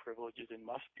special privileges and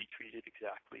must be treated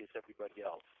exactly as everybody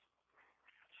else.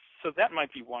 So that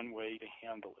might be one way to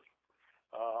handle it.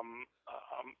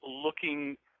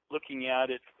 Looking at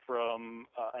it from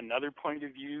another point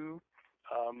of view,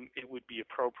 it would be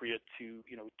appropriate to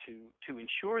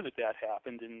ensure that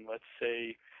happened. And let's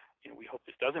say, we hope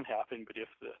this doesn't happen, but if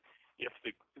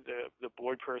the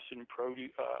board person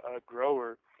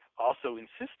grower also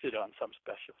insisted on some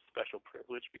special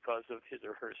privilege because of his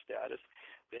or her status,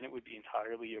 then it would be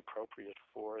entirely appropriate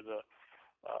for the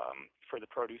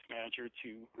produce manager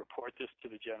to report this to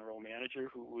the general manager,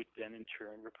 who would then in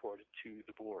turn report it to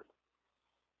the board.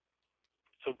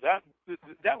 So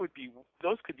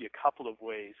those could be a couple of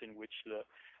ways in which the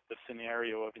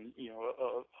scenario of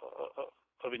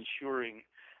ensuring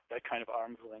that kind of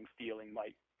arm's length dealing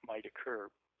might occur.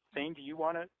 Thane, do you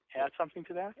want to add something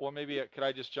to that? Well, maybe could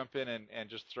I just jump in and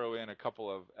just throw in a couple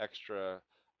of extra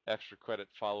credit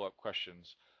follow-up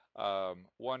questions.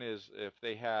 One is, if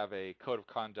they have a code of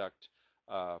conduct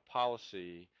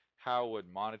policy, how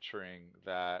would monitoring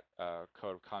that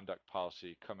code of conduct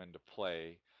policy come into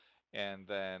play? And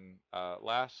then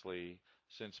lastly,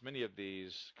 since many of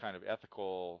these kind of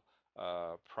ethical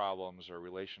problems or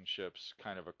relationships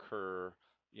kind of occur,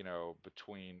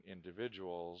 between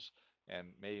individuals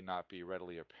and may not be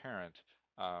readily apparent,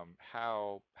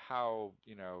 how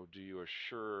do you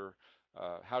assure,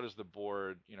 how does the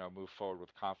board move forward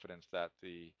with confidence that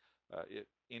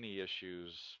any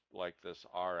issues like this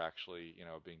are actually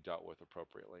being dealt with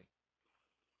appropriately?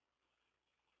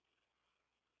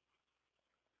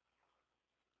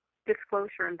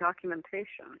 Disclosure and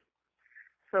documentation.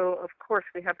 So, of course,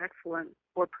 we have excellent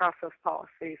board process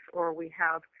policies, or we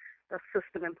have a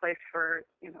system in place for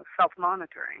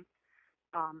self-monitoring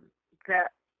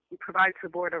that provides the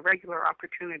board a regular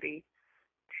opportunity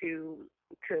to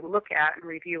look at and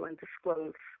review and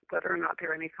disclose whether or not there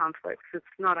are any conflicts. It's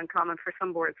not uncommon for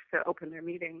some boards to open their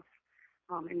meetings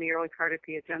in the early part of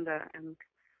the agenda and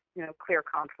clear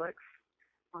conflicts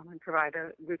and provide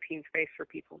a routine space for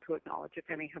people to acknowledge if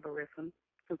any have arisen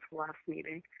since the last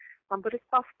meeting. But it's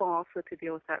possible also to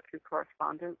deal with that through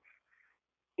correspondence.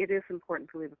 It is important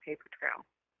to leave a paper trail,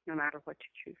 no matter what you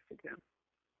choose to do.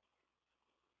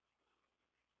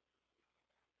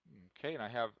 Okay, and I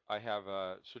have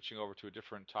switching over to a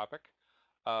different topic.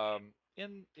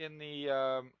 In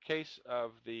the case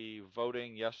of the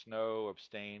voting yes, no,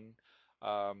 abstain,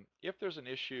 if there's an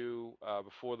issue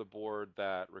before the board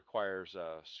that requires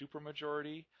a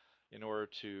supermajority in order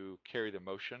to carry the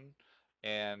motion,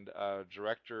 and a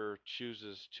director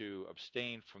chooses to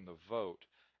abstain from the vote,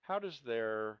 how is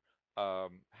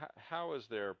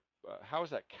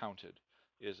that counted?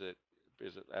 Is it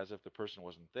as if the person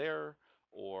wasn't there,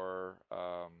 or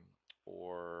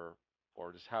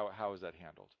just how is that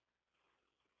handled?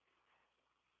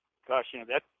 Gosh,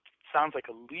 that sounds like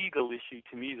a legal issue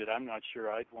to me that I'm not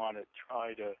sure I'd want to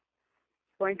try to.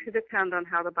 It's going to depend on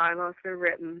how the bylaws are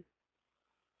written.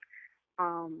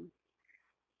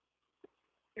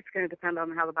 It's going to depend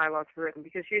on how the bylaws are written,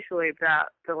 because usually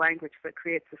the language that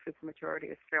creates the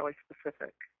supermajority is fairly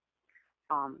specific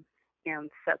and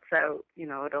sets out,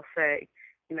 it'll say,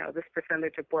 this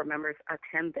percentage of board members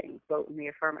attending vote in the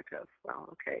affirmative. Well,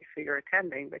 okay, so you're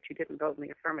attending, but you didn't vote in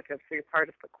the affirmative, so you're part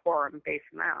of the quorum based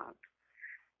on that.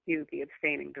 You, the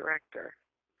abstaining director,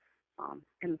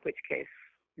 in which case,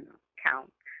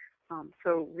 count.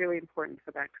 So really important to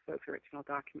go back to those original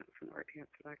documents in order to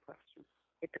answer that question.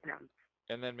 It depends.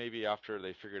 And then maybe after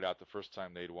they figured it out the first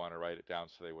time, they'd want to write it down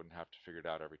so they wouldn't have to figure it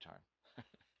out every time.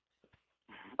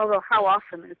 Although how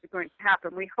often is it going to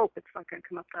happen? We hope it's not going to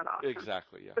come up that often.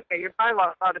 Exactly, yeah. Okay, your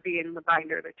bylaw ought to be in the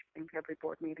binder that you bring to every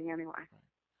board meeting anyway.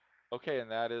 Right. Okay,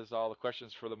 and that is all the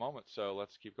questions for the moment, so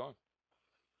let's keep going.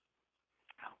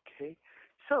 Okay,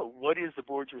 so what is the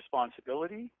board's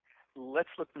responsibility? Let's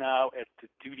look now at the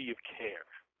duty of care.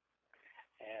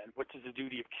 And what does the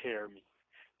duty of care mean?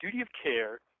 Duty of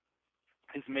care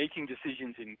is making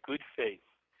decisions in good faith.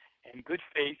 And good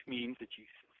faith means that you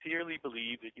sincerely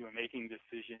believe that you are making a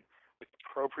decision with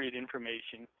appropriate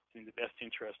information in the best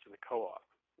interest of the co-op.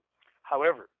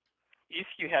 However, if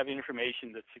you have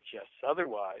information that suggests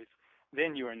otherwise,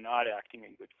 then you are not acting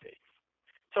in good faith.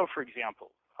 So, for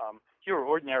example, you are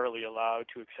ordinarily allowed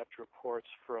to accept reports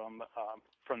from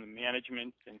the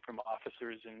management and from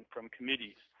officers and from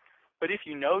committees. But if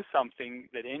you know something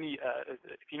that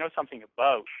if you know something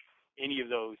about any of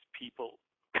those people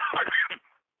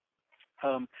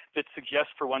that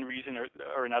suggests for one reason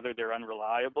or another they're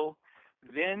unreliable,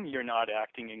 then you're not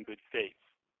acting in good faith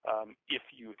if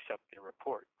you accept their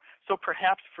report. So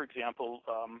perhaps, for example,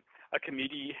 a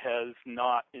committee has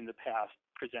not in the past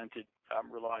presented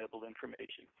reliable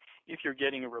information. If you're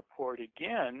getting a report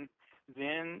again,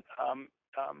 then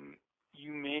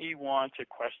you may want to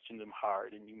question them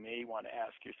hard, and you may want to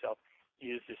ask yourself,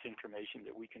 is this information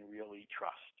that we can really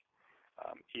trust?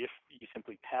 If you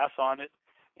simply pass on it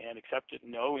and accept it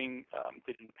knowing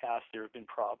that in the past there have been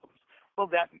problems, well,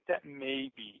 that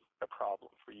may be a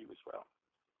problem for you as well.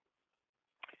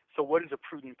 So what is a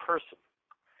prudent person?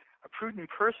 A prudent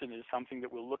person is something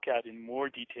that we'll look at in more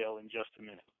detail in just a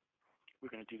minute.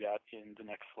 We're going to do that in the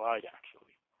next slide,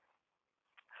 actually.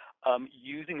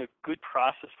 Using a good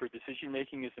process for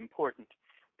decision-making is important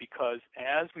because,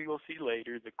 as we will see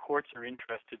later, the courts are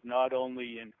interested not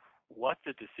only in what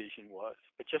the decision was,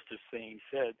 but just as Thane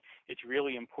said, it's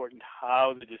really important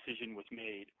how the decision was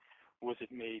made. Was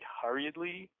it made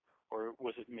hurriedly, or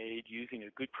was it made using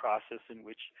a good process in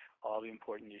which all the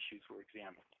important issues were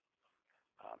examined?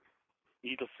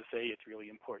 Needless to say, it's really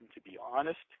important to be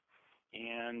honest,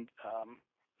 and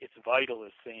it's vital,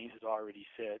 as Thane has already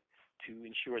said, to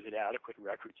ensure that adequate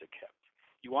records are kept.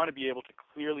 You want to be able to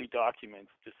clearly document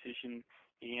the decision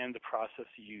and the process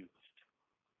used.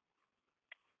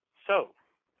 So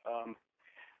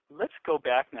let's go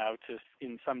back now to,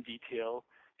 in some detail,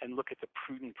 and look at the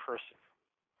prudent person.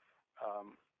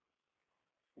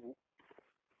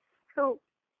 So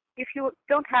if you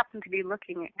don't happen to be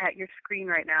looking at your screen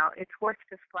right now, it's worth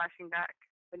just flashing back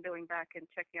and going back and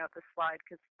checking out the slide,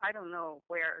 because I don't know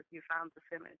where you found this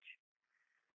image,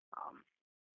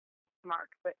 Mark,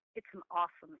 but it's an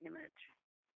awesome image.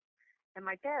 And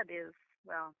my bet is,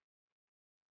 well,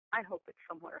 I hope it's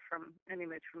an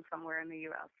image from somewhere in the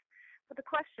U.S. But the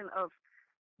question of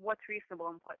what's reasonable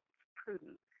and what's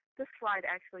prudent, this slide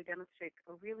actually demonstrates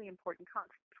a really important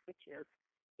concept, which is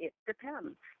it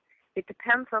depends. It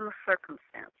depends on the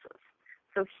circumstances.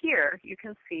 So here you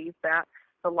can see that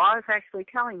the law is actually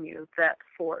telling you that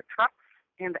for trucks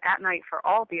and at night for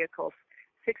all vehicles,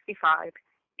 65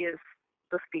 is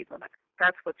the speed limit.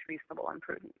 That's what's reasonable and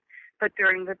prudent. But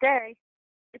during the day,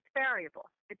 it's variable.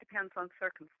 It depends on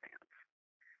circumstance.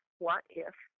 What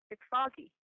if it's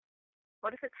foggy?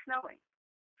 What if it's snowing?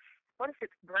 What if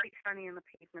it's bright sunny and the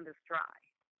pavement is dry?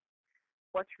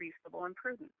 What's reasonable and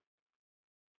prudent?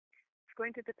 It's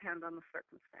going to depend on the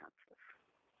circumstances.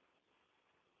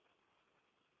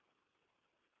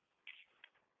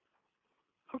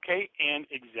 Okay, and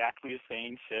exactly as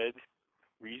Thane said,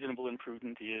 reasonable and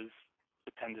prudent is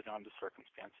dependent on the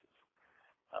circumstances.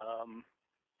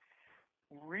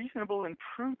 Reasonable and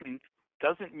prudent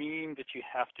doesn't mean that you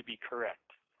have to be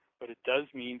correct, but it does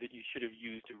mean that you should have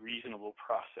used a reasonable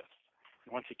process.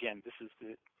 And once again, this is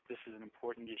an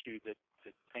important issue that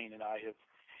Thane and I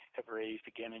have raised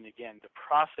again and again. The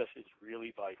process is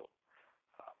really vital.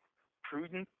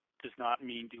 Prudent does not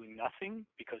mean doing nothing,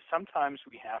 because sometimes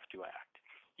we have to act,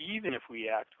 even if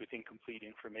we act with incomplete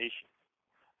information.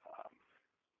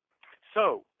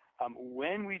 So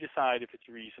when we decide if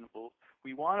it's reasonable,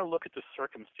 we want to look at the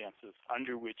circumstances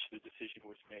under which the decision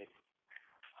was made.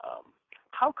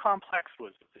 How complex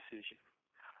was the decision?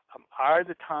 Are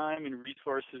the time and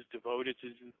resources devoted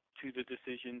to the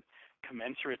decision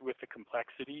commensurate with the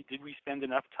complexity? Did we spend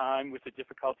enough time with a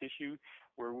difficult issue?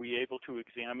 Were we able to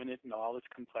examine it in all its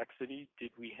complexity?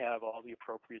 Did we have all the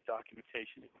appropriate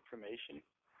documentation and information?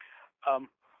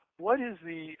 What is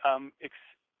the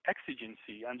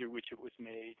exigency under which it was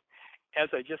made? As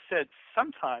I just said,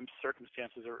 sometimes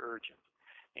circumstances are urgent,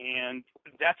 and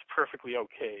that's perfectly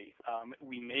okay.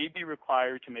 We may be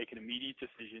required to make an immediate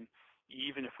decision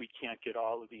even if we can't get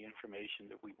all of the information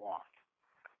that we want.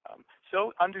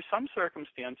 So under some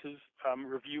circumstances,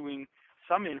 reviewing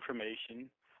some information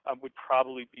would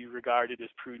probably be regarded as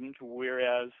prudent,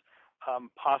 whereas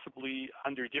possibly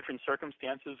under different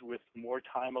circumstances with more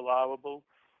time allowable,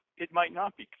 it might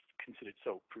not be considered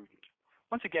so prudent.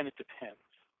 Once again, it depends.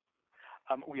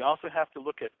 We also have to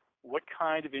look at what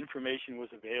kind of information was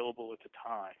available at the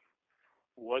time.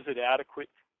 Was it adequate?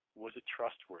 Was it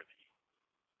trustworthy?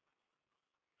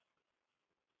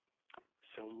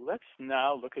 So let's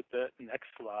now look at the next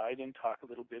slide and talk a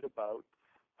little bit about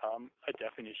a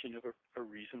definition of a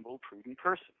reasonable, prudent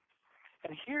person.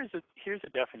 And here's a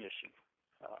definition.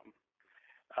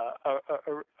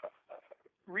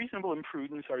 Reasonable and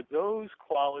prudence are those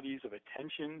qualities of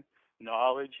attention,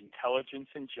 knowledge, intelligence,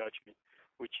 and judgment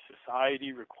which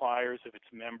society requires of its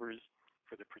members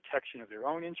for the protection of their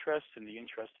own interests and the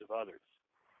interests of others.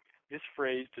 This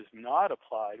phrase does not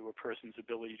apply to a person's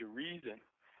ability to reason,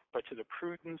 but to the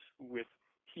prudence with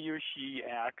he or she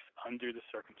acts under the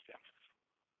circumstances.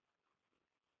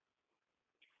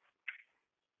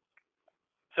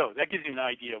 So that gives you an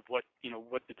idea of what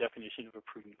the definition of a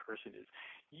prudent person is.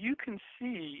 You can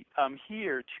see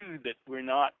here too that we're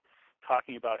not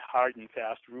talking about hard and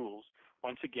fast rules.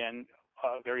 Once again,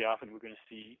 very often we're going to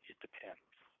see it depends.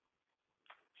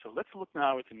 So let's look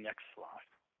now at the next slide.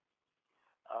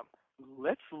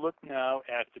 Let's look now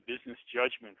at the business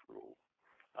judgment rule.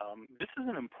 This is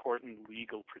an important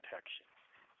legal protection,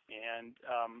 and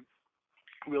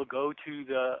we'll go to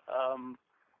the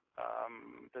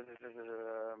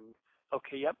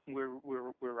okay, yep, we're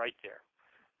right there.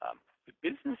 The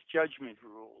business judgment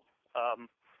rule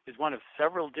is one of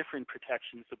several different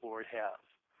protections the board has.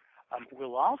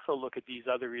 We'll also look at these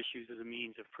other issues as a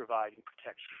means of providing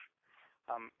protection.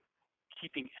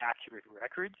 Keeping accurate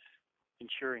records,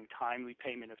 ensuring timely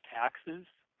payment of taxes,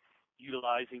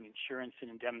 utilizing insurance and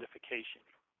indemnification.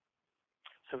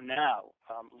 So now,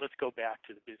 let's go back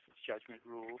to the business judgment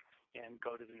rule and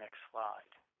go to the next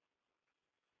slide.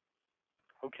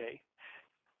 Okay.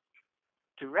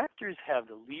 Directors have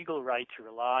the legal right to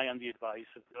rely on the advice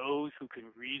of those who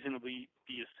can reasonably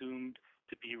be assumed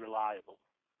to be reliable.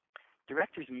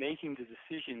 Directors making the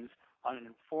decisions on an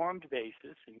informed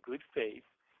basis in good faith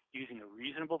using a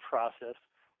reasonable process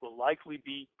will likely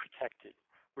be protected,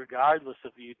 regardless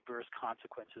of the adverse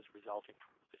consequences resulting from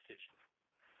the decision.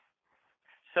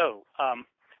 So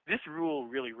this rule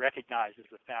really recognizes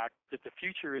the fact that the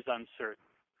future is uncertain.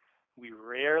 We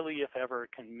rarely, if ever,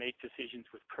 can make decisions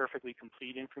with perfectly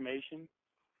complete information.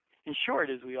 In short,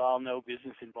 as we all know,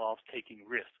 business involves taking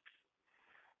risks.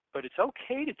 But it's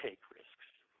okay to take risks.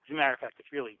 As a matter of fact,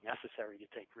 it's really necessary to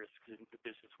take risks in the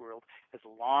business world as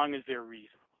long as they're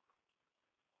reasonable.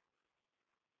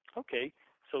 Okay,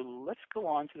 so let's go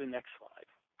on to the next slide.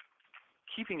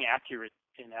 Keeping accurate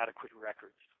and adequate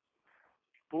records.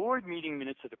 Board meeting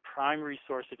minutes are the primary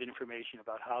source of information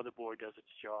about how the board does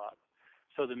its job.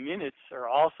 So the minutes are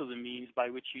also the means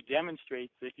by which you demonstrate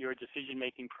that your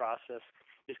decision-making process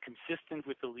is consistent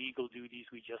with the legal duties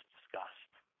we just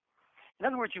discussed. In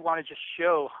other words, you want to just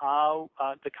show how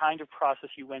the kind of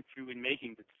process you went through in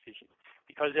making the decision.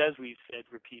 Because as we've said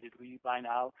repeatedly by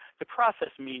now, the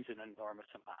process means an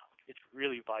enormous amount. It's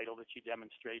really vital that you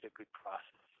demonstrate a good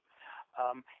process.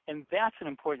 And that's an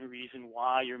important reason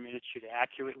why your minutes should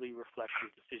accurately reflect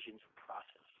your decisions and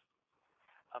process.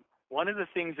 One of the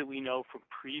things that we know from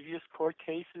previous court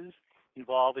cases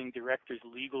involving directors'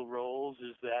 legal roles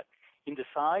is that in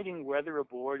deciding whether a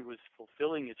board was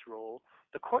fulfilling its role,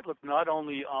 the court looked not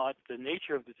only at the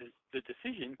nature of the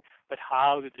decision, but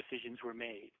how the decisions were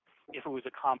made. If it was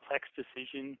a complex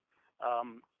decision,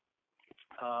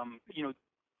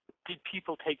 did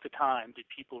people take the time? Did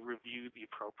people review the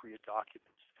appropriate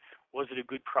documents? Was it a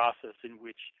good process in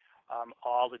which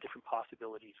all the different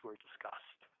possibilities were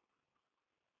discussed?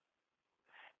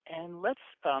 And let's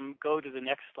go to the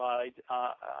next slide.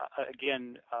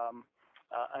 Again,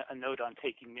 a note on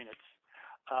taking minutes.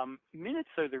 Minutes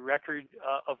are the record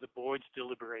of the board's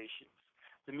deliberations.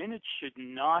 The minutes should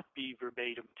not be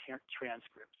verbatim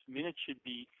transcripts. Minutes should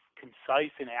be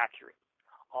concise and accurate.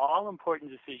 All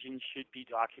important decisions should be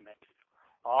documented.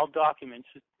 All documents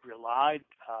relied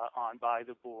on by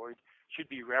the board should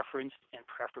be referenced and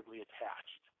preferably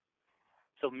attached.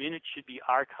 So minutes should be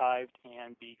archived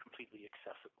and be completely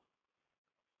accessible.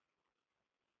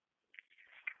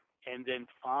 And then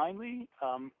finally,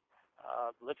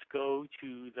 let's go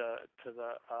to the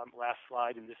last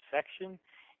slide in this section.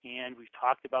 And we've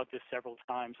talked about this several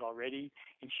times already,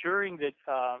 ensuring that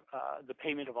the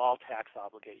payment of all tax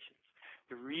obligations.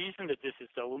 The reason that this is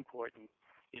so important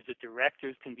is that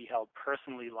directors can be held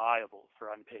personally liable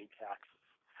for unpaid taxes.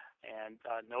 And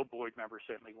no board member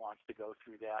certainly wants to go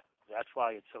through that. That's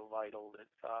why it's so vital that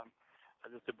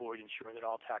the board ensure that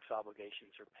all tax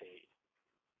obligations are paid.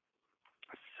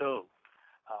 So,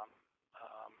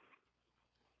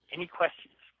 any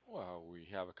questions? Well, we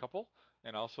have a couple.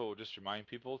 And also just remind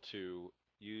people to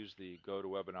use the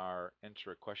GoToWebinar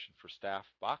enter a question for staff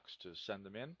box to send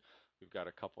them in. We've got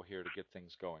a couple here to get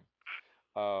things going.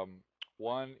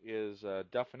 One is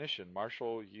definition.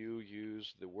 Marshall, you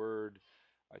used the word,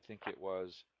 I think it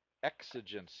was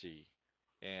exigency.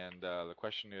 And the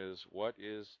question is, what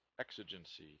is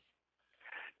exigency?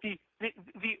 The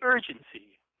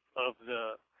urgency of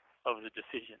the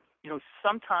decision.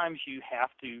 Sometimes you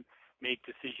have to make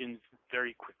decisions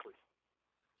very quickly.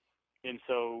 And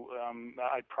so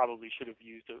I probably should have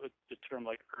used a term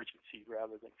like urgency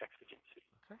rather than exigency.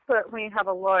 Okay. But when you have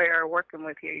a lawyer working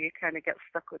with you, you kind of get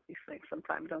stuck with these things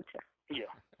sometimes, don't you?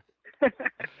 Yeah.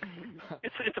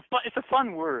 It's a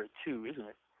fun word too, isn't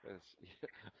it? Yeah,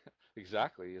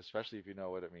 exactly, especially if you know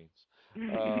what it means.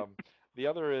 The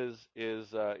other is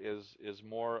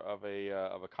more of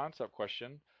a concept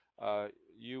question.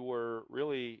 You were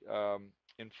really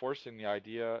enforcing the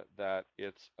idea that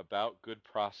it's about good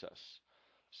process.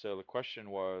 So the question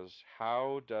was,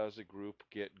 how does a group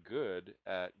get good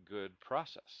at good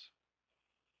process?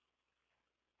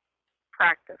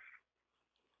 Practice.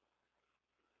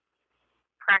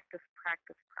 Practice,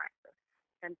 practice, practice.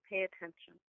 And pay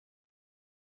attention.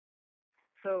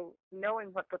 So knowing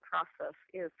what the process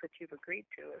is that you've agreed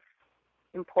to is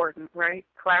important, right?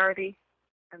 Clarity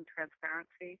and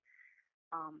transparency,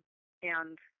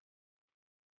 and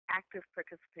active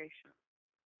participation.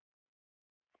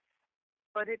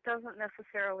 But it doesn't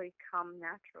necessarily come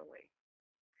naturally.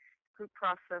 Group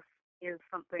process is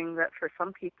something that for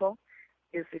some people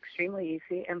is extremely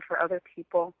easy, and for other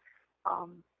people,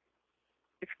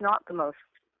 it's not the most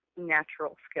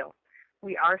natural skill.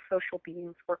 We are social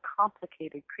beings. We're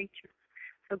complicated creatures.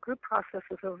 So group process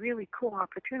is a really cool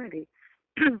opportunity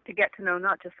to get to know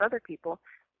not just other people,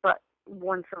 but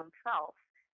one's own self.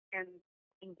 And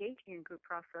engaging in group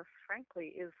process,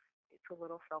 frankly, it's a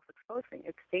little self-exposing.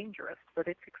 It's dangerous, but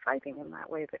it's exciting in that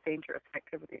way that dangerous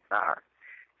activities are.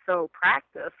 So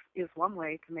practice is one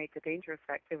way to make a dangerous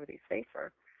activity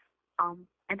safer, and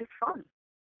it's fun.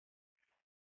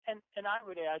 And I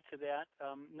would add to that,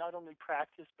 not only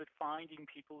practice, but finding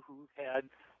people who had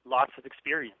lots of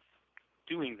experience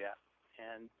doing that,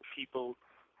 and people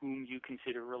whom you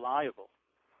consider reliable,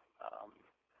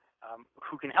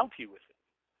 who can help you with it.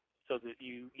 So that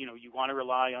you want to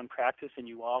rely on practice, and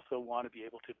you also want to be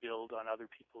able to build on other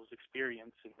people's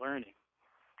experience and learning.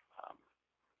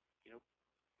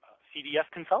 CDF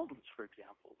consultants, for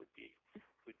example, would be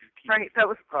people. Right. That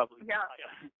was probably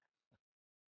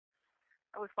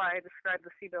That was why I described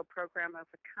the CBIL program as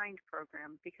a kind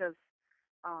program, because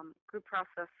group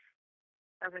process,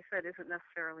 as I said, isn't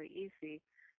necessarily easy.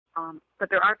 But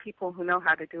there are people who know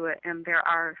how to do it, and there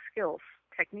are skills,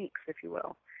 techniques, if you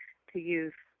will, to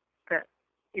use that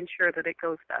ensure that it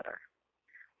goes better.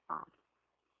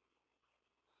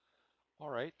 All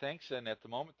right, thanks. And at the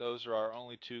moment, those are our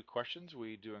only two questions.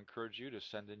 We do encourage you to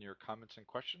send in your comments and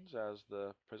questions as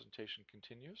the presentation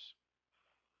continues.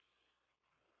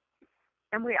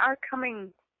 And we are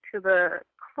coming to the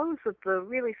close of the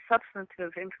really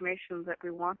substantive information that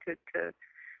we wanted to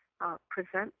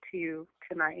present to you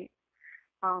tonight.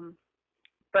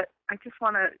 But I just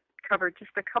want to cover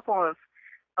just a couple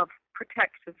of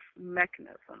protective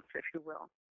mechanisms, if you will.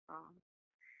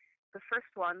 The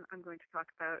first one I'm going to talk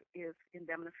about is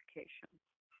indemnification.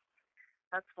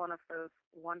 That's one of those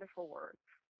wonderful words,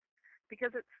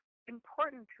 because it's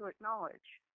important to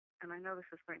acknowledge, and I know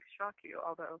this is going to shock you,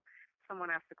 although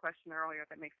someone asked a question earlier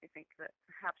that makes me think that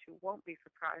perhaps you won't be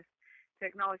surprised, to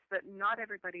acknowledge that not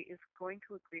everybody is going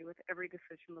to agree with every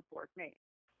decision the board makes.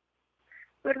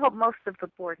 We would hope most of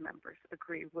the board members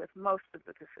agree with most of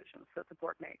the decisions that the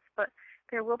board makes, but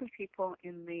there will be people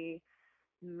in the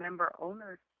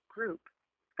member-owner group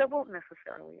that won't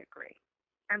necessarily agree.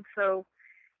 And so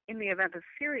in the event of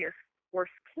serious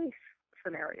worst-case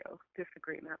scenario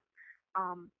disagreement,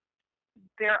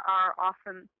 there are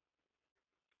often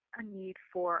a need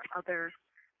for other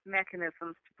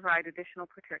mechanisms to provide additional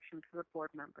protection to the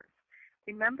board members.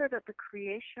 Remember that the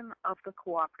creation of the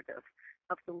cooperative,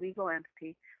 of the legal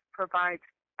entity, provides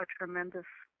a tremendous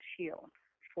shield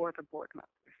for the board members.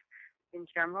 In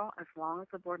general, as long as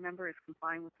the board member is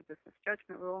complying with the business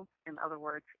judgment rule, in other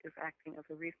words, is acting as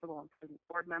a reasonable and prudent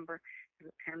board member,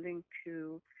 is attending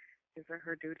to his or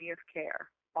her duty of care,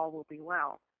 all will be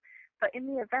well. But in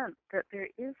the event that there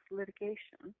is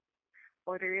litigation,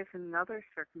 or there is another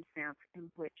circumstance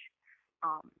in which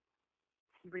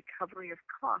recovery of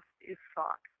cost is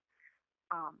sought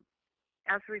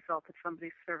as a result of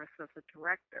somebody's service as a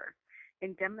director,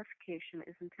 indemnification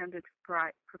is intended to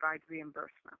provide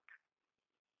reimbursement.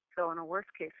 So in a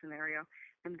worst-case scenario,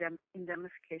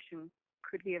 indemnification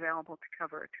could be available to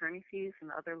cover attorney fees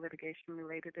and other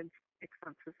litigation-related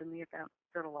expenses in the event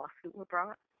that a lawsuit were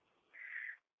brought.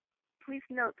 Please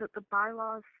note that the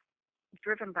bylaws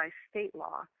driven by state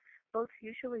law both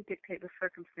usually dictate the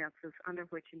circumstances under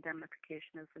which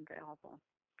indemnification is available.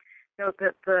 Note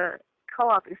that the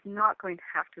co-op is not going to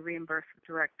have to reimburse the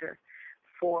director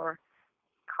for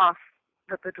costs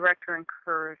that the director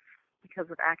incurs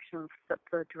because of actions that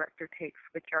the director takes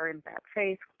which are in bad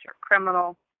faith, which are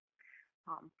criminal,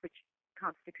 which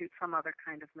constitute some other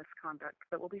kind of misconduct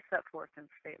that will be set forth in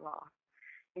state law.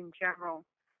 In general,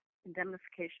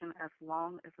 indemnification, as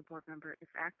long as a board member is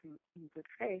acting in good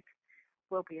faith,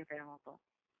 will be available.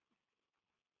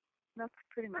 That's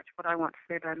pretty much what I want to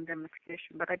say about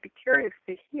indemnification, but I'd be curious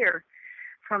to hear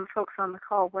from folks on the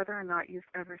call whether or not you've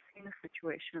ever seen a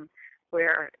situation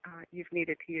where you've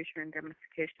needed to use your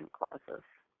indemnification clauses.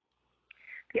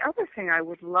 The other thing I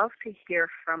would love to hear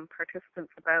from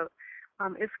participants about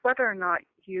is whether or not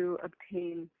you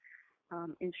obtain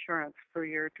insurance for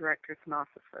your directors and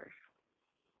officers.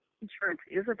 Insurance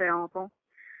is available,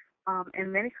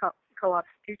 and many co-ops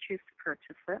do choose to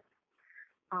purchase it.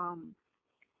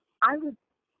 I would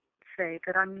say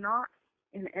that I'm not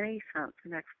in any sense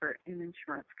an expert in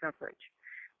insurance coverage,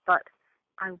 but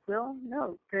I will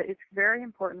note that it's very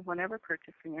important whenever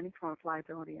purchasing any form of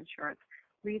liability insurance,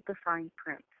 read the fine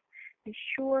print. Be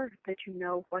sure that you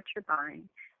know what you're buying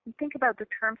and think about the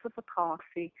terms of the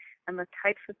policy and the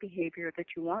types of behavior that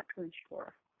you want to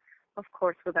insure, of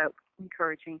course, without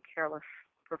encouraging careless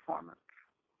performance.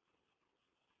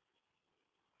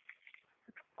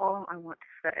 That's all I want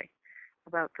to say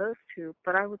about those two,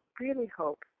 but I would really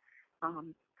hope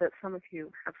that some of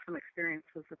you have some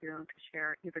experiences of your own to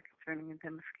share, either concerning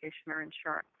indemnification or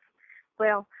insurance.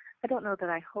 Well, I don't know that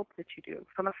I hope that you do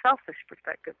from a selfish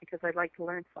perspective because I'd like to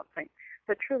learn something,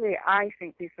 but truly I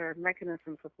think these are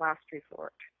mechanisms of last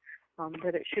resort,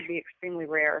 that it should be extremely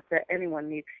rare that anyone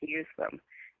needs to use them,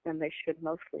 and they should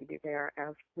mostly be there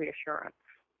as reassurance.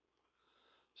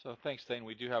 So thanks, Thane.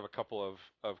 We do have a couple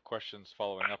of questions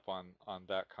following up on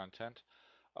that content.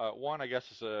 One, I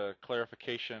guess, is a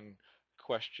clarification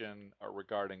question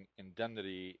regarding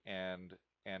indemnity and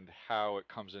how it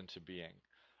comes into being.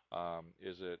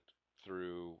 Is it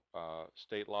through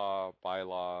state law,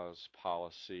 bylaws,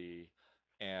 policy,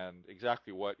 and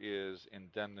exactly what is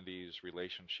indemnity's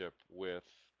relationship with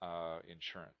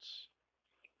insurance?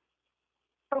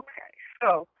 Okay,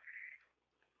 so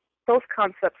both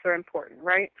concepts are important,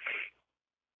 right?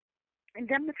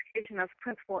 Indemnification as a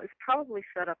principle is probably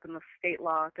set up in the state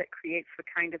law that creates the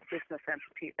kind of business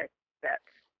entity that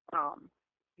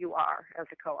you are as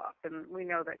a co-op. And we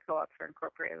know that co-ops are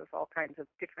incorporated with all kinds of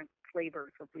different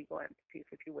flavors of legal entities,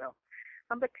 if you will.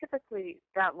 But typically,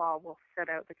 that law will set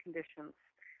out the conditions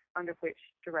under which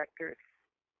directors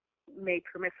may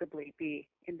permissibly be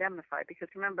indemnified. Because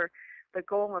remember, the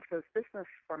goal of those business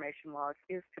formation laws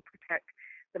is to protect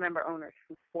the member owners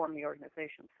who form the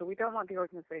organization. So we don't want the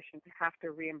organization to have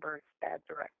to reimburse bad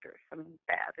directors. I mean,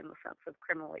 bad in the sense of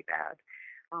criminally bad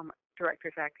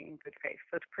directors acting in good faith.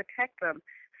 So to protect them,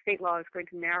 state law is going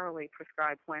to narrowly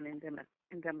prescribe when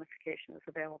indemnification is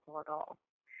available at all.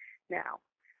 Now,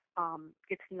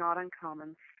 it's not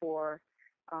uncommon for,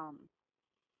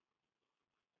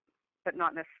 but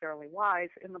not necessarily wise,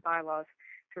 in the bylaws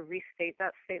to restate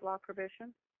that state law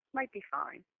provision. Might be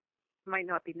fine, might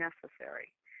not be necessary.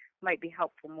 Might be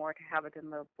helpful more to have it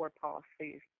in the board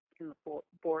policies, in the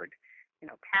board,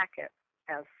 packet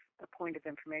as a point of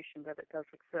information that it does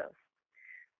exist.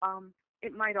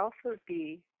 It might also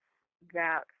be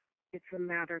that it's a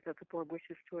matter that the board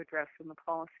wishes to address in the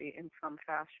policy in some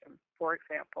fashion. For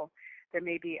example, there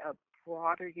may be a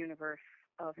broader universe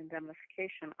of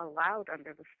indemnification allowed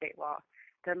under the state law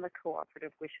than the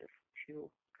cooperative wishes to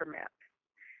permit.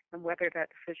 And whether that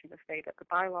decision is made at the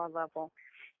bylaw level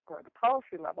or the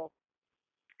policy level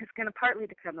is going to partly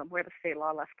depend on where the state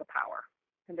law left the power.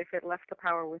 And if it left the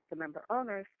power with the member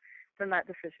owners, then that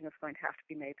decision is going to have to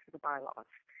be made through the bylaws.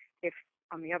 If,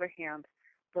 on the other hand,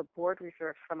 the board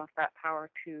reserves some of that power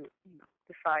to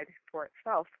decide for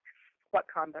itself what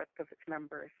conduct of its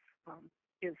members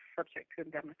is subject to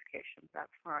indemnification,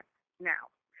 that's fine. Now,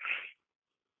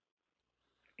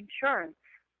 insurance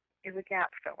is a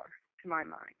gap filler, to my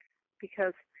mind,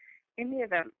 because in the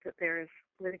event that there is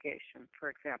litigation, for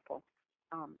example,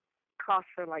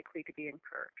 costs are likely to be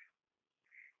incurred.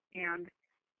 And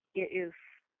it is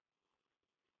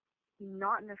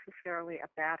not necessarily a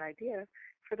bad idea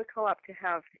for the co-op to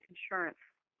have insurance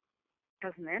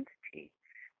as an entity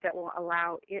that will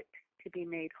allow it to be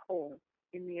made whole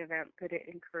in the event that it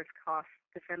incurs costs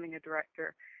defending a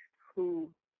director who,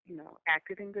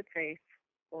 acted in good faith,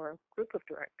 or a group of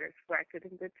directors who acted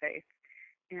in good faith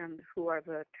and who are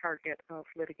the target of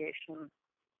litigation,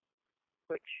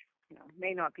 which,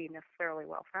 may not be necessarily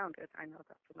well-founded. I know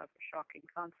that's another shocking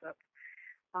concept.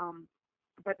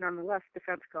 But nonetheless,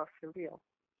 defense costs are real.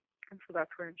 And so that's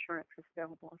where insurance is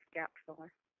available as a gap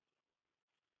filler.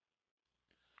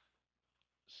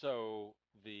 So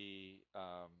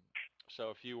so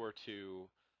if you were to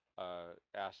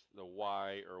ask the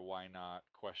why or why not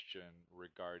question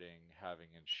regarding having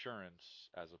insurance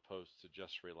as opposed to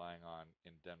just relying on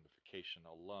indemnification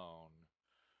alone,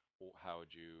 how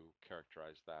would you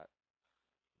characterize that?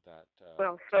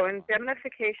 Well, so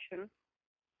indemnification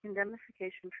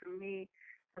for me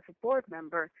as a board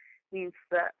member means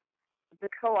that the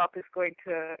co-op is going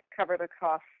to cover the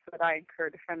costs that I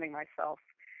incur defending myself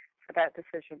for that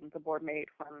decision the board made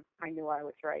when I knew I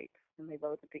was right and they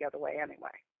voted the other way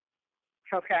anyway.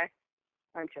 Okay?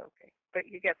 I'm joking, but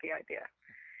you get the idea.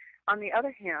 On the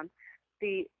other hand,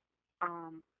 the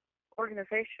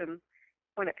organization,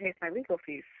 when it pays my legal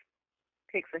fees,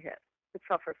 takes a hit. It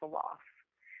suffers a loss.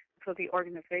 So the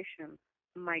organization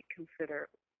might consider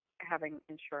having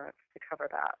insurance to cover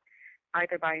that,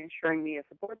 either by insuring me as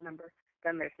a board member,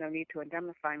 then there's no need to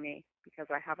indemnify me because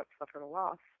I haven't suffered a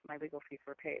loss. My legal fees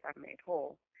were paid. I'm made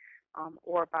whole.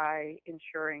 Or by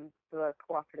insuring the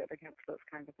cooperative against those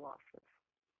kinds of losses.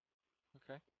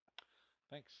 Okay,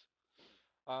 thanks.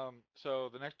 So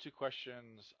the next two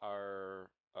questions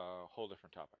are a whole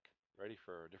different topic. Ready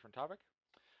for a different topic?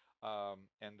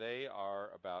 And they are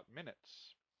about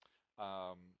minutes.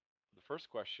 Um, the first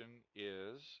question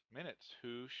is minutes.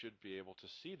 Who should be able to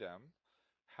see them?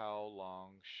 How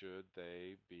long should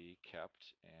they be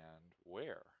kept and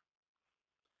where?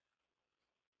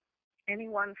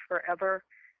 Anyone, forever,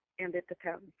 and it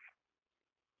depends.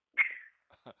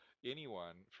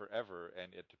 Anyone, forever,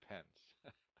 and it depends.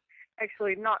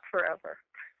 Actually, not forever.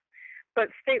 But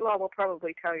state law will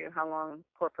probably tell you how long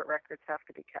corporate records have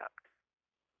to be kept.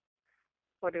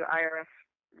 What do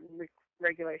IRS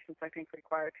regulations, I think,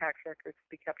 require tax records to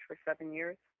be kept for 7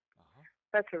 years?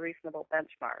 That's a reasonable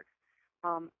benchmark.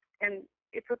 And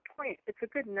it's a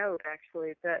good note,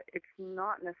 actually, that it's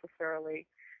not necessarily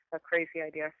a crazy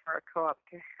idea for a co-op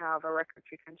to have a records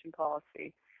retention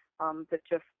policy that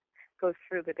just goes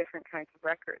through the different kinds of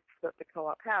records that the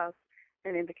co-op has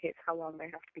and indicates how long they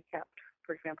have to be kept.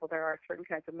 For example, there are certain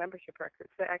kinds of membership records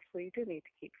that actually you do need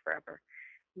to keep forever.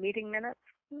 Meeting minutes?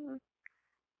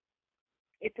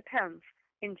 It depends.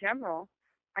 In general,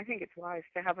 I think it's wise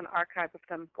to have an archive of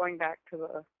them going back to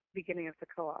the beginning of the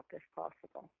co-op if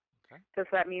possible. Okay. Does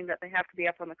that mean that they have to be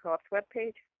up on the co-op's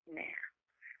webpage? Nah.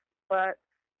 But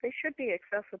they should be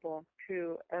accessible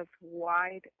to as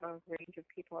wide a range of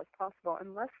people as possible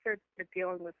unless they're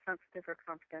dealing with sensitive or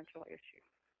confidential issues.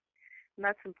 And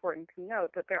that's important to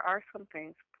note that there are some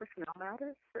things, personnel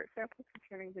matters, for example,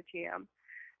 concerning the GM,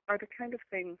 are the kind of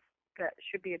things that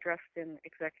should be addressed in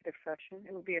executive session.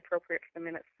 It would be appropriate for the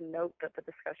minutes to note that the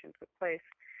discussion took place,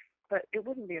 but it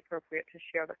wouldn't be appropriate to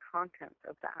share the content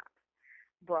of that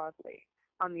broadly.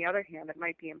 On the other hand, it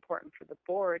might be important for the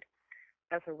board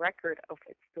as a record of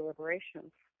its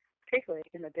deliberations, particularly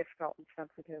in a difficult and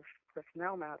sensitive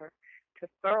personnel matter, to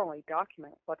thoroughly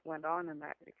document what went on in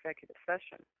that executive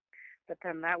session. But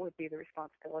then that would be the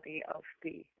responsibility of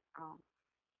the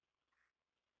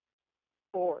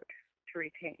board to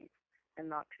retain and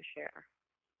not to share.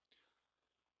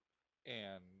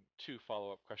 And two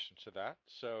follow-up questions to that.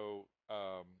 So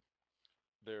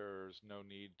there's no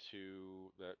need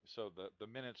to that. So the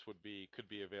minutes could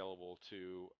be available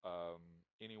to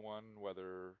anyone,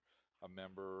 whether a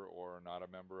member or not a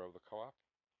member of the co-op.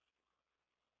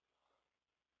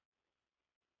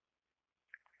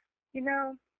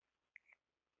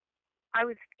 I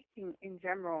was speaking in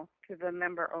general to the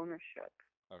member ownership.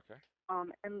 Okay.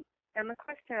 And the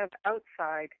question of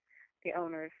outside the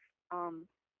owners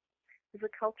is a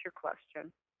culture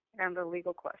question and a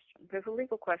legal question. There's a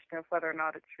legal question of whether or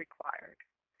not it's required.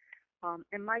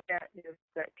 And my bet is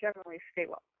that generally state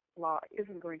law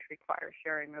isn't going to require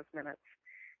sharing those minutes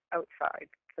outside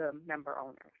the member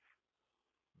owners.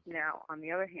 Now, on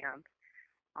the other hand,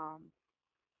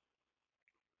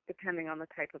 depending on the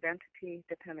type of entity,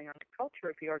 depending on the culture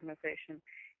of the organization,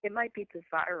 it might be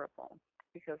desirable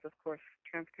because, of course,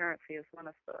 transparency is one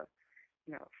of the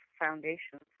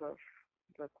foundations of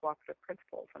the cooperative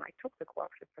principles, and I took the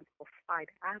cooperative principles slide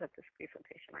out of this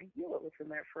presentation. I knew it was in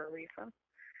there for a reason.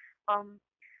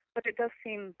 But it does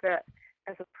seem that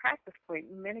as a practice point,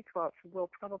 many co-ops will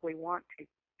probably want to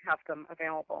have them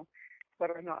available,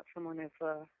 whether or not someone is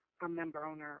a member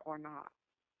owner or not.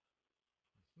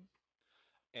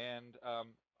 And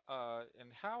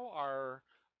how are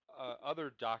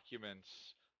other documents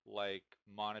like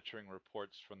monitoring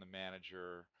reports from the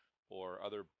manager or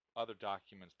other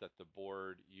documents that the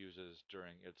board uses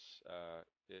during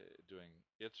doing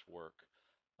its work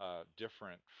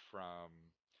different from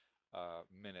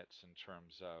minutes in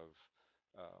terms of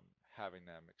having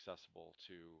them accessible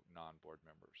to non-board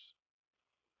members?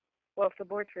 Well, if the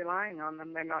board's relying on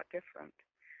them, they're not different.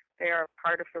 They are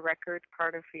part of the record,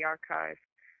 part of the archive,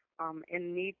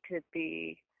 and need to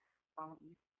be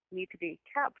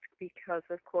kept because,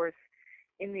 of course,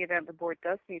 in the event the board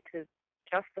does need to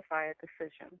justify a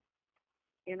decision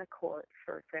in a court,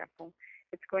 for example,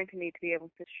 it's going to need to be able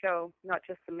to show not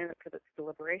just the minutes of its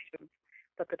deliberations,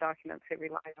 but the documents it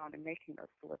relied on in making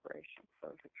those deliberations. So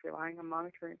if it's relying on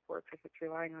monitoring reports, if it's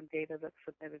relying on data that's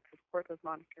submitted to support those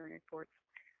monitoring reports,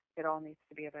 it all needs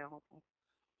to be available.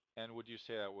 And would you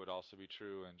say that would also be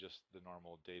true in just the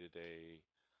normal day-to-day,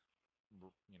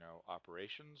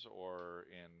 operations, or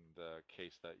in the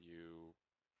case that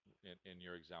in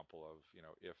your example of,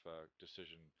 if a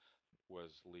decision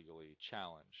was legally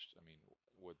challenged? I mean,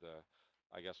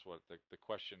 I guess what the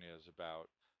question is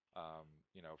about,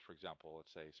 for example,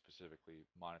 let's say specifically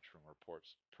monitoring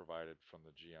reports provided from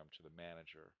the GM to the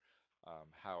manager,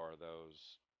 how are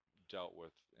those dealt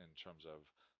with in terms of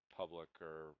public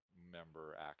or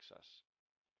member access?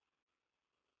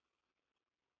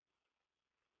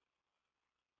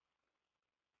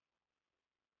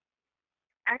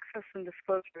 Access and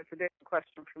disclosure is a different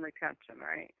question from retention,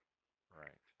 right?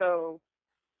 Right. So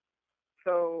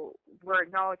we're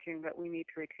acknowledging that we need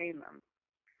to retain them.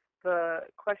 The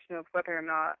question of whether or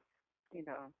not,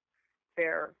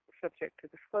 they're subject to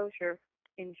disclosure,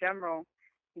 in general,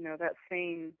 that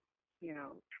same,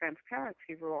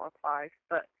 transparency rule applies.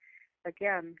 But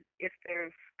again, if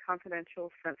there's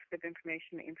confidential, sensitive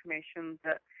information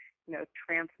that,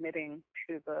 transmitting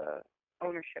to the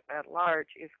ownership at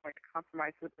large is going to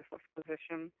compromise the business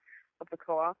position of the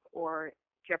co-op or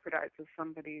jeopardizes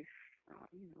somebody's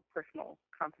personal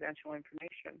confidential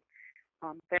information,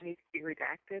 that needs to be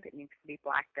redacted. It needs to be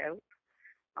blacked out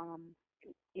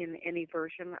in any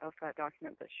version of that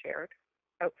document that's shared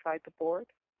outside the board.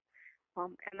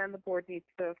 And then the board needs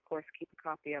to, of course, keep a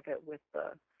copy of it with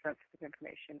the sensitive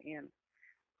information in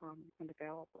and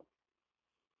available.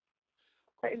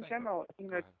 But in general,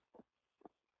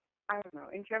 I don't know.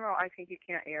 In general, I think you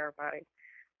can't err by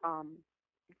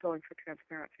going for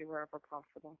transparency wherever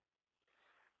possible.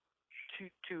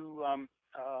 To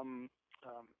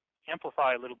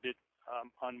amplify a little bit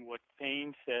on what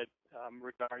Thane said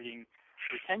regarding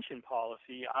retention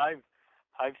policy,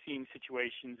 I've seen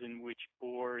situations in which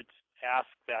boards ask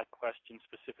that question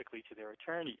specifically to their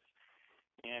attorneys,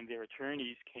 and their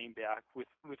attorneys came back with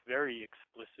very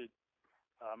explicit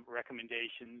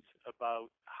recommendations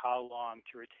about how long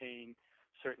to retain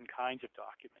certain kinds of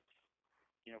documents.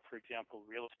 For example,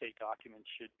 real estate documents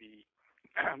should be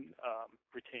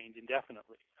retained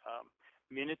indefinitely.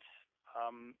 Minutes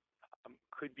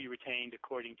could be retained,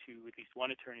 according to at least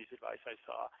one attorney's advice I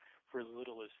saw, for as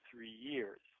little as 3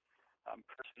 years.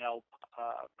 Personnel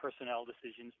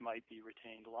decisions might be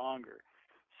retained longer.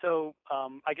 So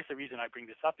I guess the reason I bring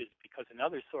this up is because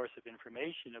another source of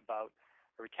information about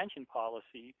a retention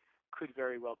policy could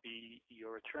very well be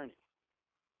your attorney.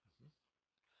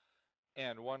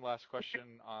 And one last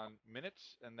question on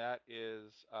minutes, and that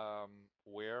is,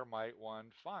 where might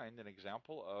one find an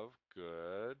example of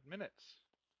good minutes?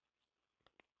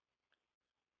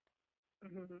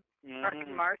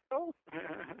 Mm-hmm. Marshall?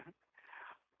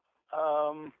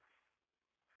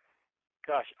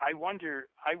 Gosh, I wonder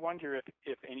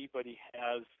if anybody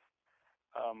has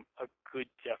a good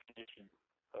definition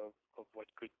of what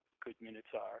good minutes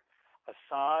are,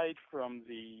 aside from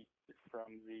the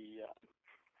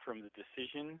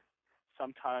decision.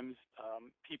 Sometimes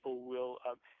people will.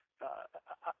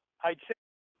 I'd say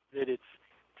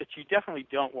that you definitely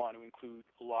don't want to include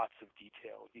lots of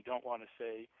detail. You don't want to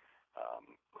say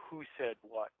who said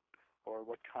what or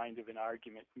what kind of an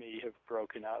argument may have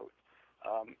broken out.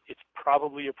 It's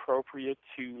probably appropriate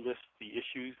to list the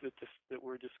issues that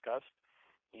were discussed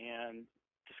and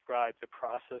describe the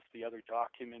process, the other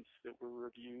documents that were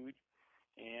reviewed,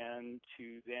 and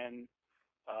to then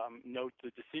note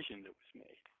the decision that was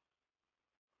made.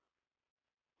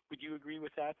 Would you agree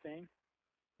with that, Thane?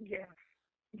 Yes.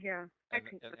 Yeah, I And,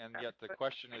 think and, that's and better. yet the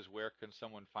question is, where can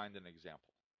someone find an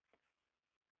example?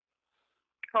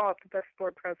 Call up the best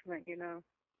board president you know.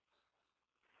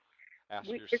 It's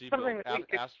something that we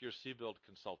could. Ask your CBuild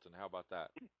consultant. How about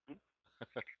that?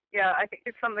 Yeah, I think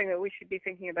it's something that we should be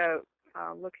thinking about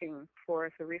looking for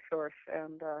as a resource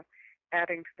and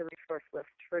adding to the resource list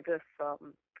for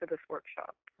this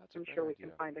workshop. That's a I'm great sure we idea.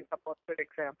 can find a couple of good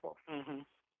examples. Mm-hmm.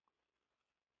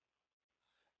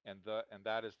 And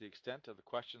that is the extent of the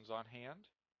questions on hand.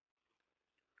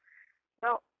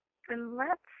 Well, then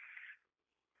let's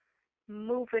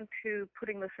move into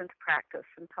putting this into practice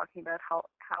and talking about how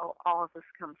all of this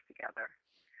comes together.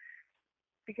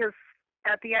 Because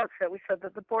at the outset, we said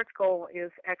that the board's goal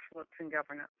is excellence in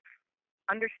governance.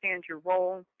 Understand your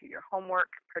role, do your homework,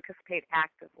 participate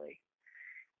actively.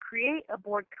 Create a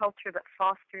board culture that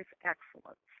fosters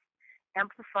excellence,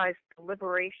 emphasize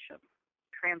deliberation,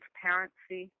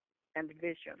 transparency, and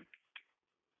vision.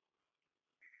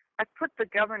 I've put the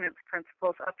governance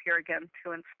principles up here again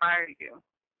to inspire you.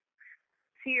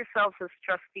 See yourselves as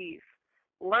trustees.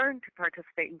 Learn to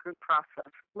participate in group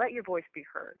process. Let your voice be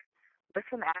heard.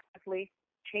 Listen actively,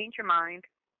 change your mind,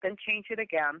 then change it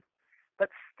again, but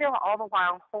still all the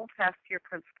while hold fast to your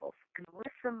principles and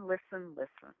listen, listen,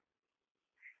 listen.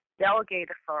 Delegate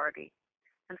authority,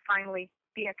 and finally,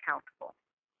 be accountable.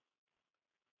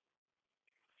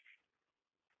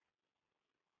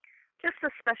 Just a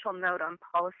special note on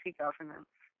policy governance.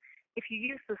 If you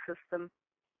use the system,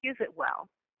 use it well.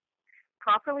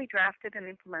 Properly drafted and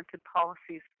implemented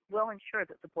policies will ensure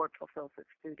that the board fulfills its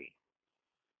duty.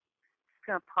 I'm just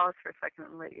going to pause for a second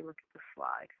and let you look at the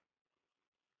slide.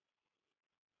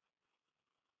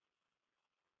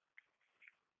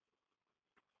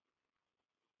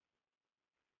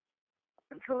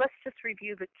 And so let's just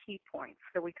review the key points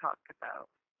that we talked about.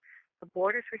 The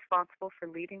board is responsible for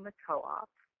leading the co-op.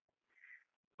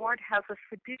 The board has a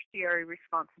fiduciary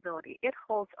responsibility. It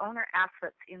holds owner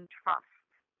assets in trust.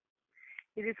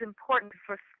 It is important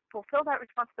to fulfill that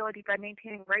responsibility by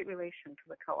maintaining right relation to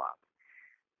the co-op.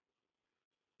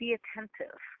 Be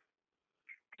attentive.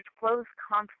 Disclose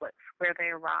conflicts where they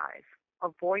arise.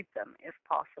 Avoid them if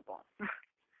possible.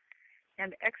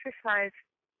 And exercise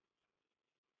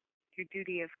your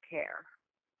duty of care.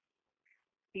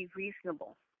 Be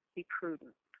reasonable. Be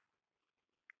prudent.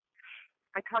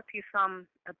 I talked to you some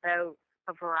about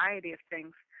a variety of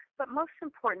things, but most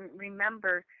important,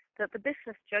 remember that the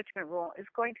business judgment rule is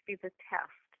going to be the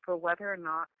test for whether or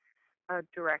not a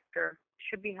director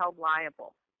should be held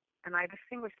liable. And I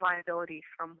distinguish liability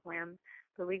from when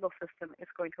the legal system is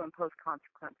going to impose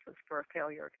consequences for a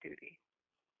failure of duty.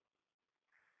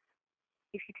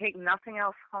 If you take nothing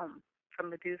else home from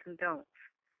the do's and don'ts,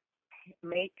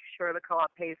 make sure the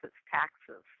co-op pays its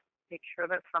taxes. Make sure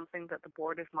that's something that the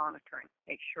board is monitoring.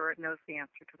 Make sure it knows the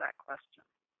answer to that question.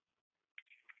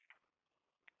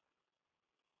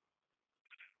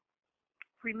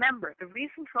 Remember, the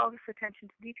reason for all this attention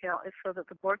to detail is so that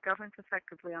the board governs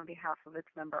effectively on behalf of its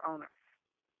member owners.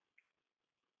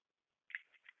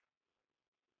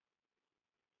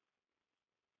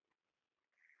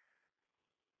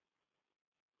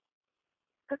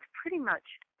 That's pretty much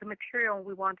the material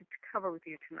we wanted to cover with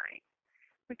you tonight.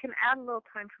 We can add a little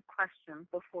time for questions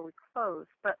before we close,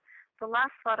 but the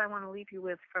last thought I want to leave you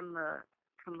with from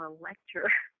the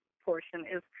lecture portion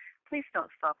is please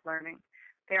don't stop learning.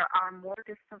 There are more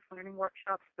distance learning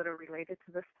workshops that are related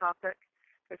to this topic.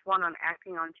 There's one on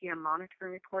acting on GM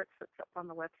monitoring reports that's up on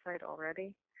the website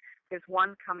already. There's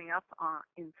one coming up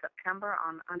in September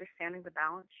on understanding the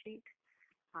balance sheet.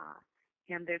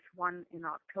 And there's one in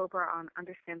October on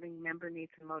understanding member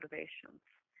needs and motivations.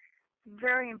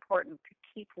 Very important to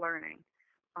keep learning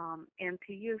and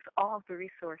to use all of the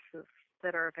resources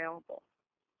that are available.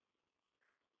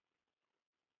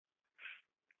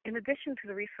 In addition to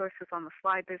the resources on the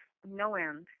slide, there's no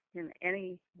end in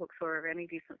any bookstore of any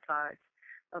decent size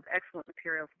of excellent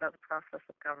materials about the process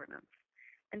of governance.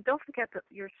 And don't forget that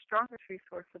your strongest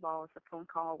resource of all is a phone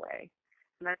call away,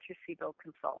 and that's your CBuild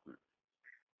consultant.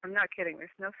 I'm not kidding. There's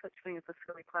no such thing as a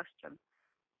silly question.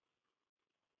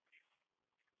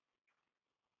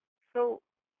 So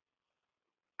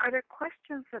are there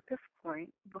questions at this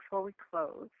point before we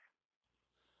close?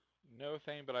 No,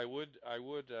 Thane, but I would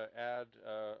add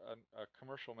a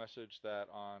commercial message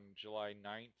that on July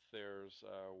 9th there's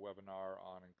a webinar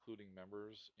on including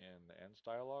members in the ENDS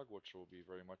dialogue, which will be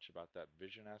very much about that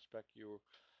vision aspect you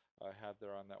had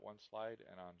there on that one slide.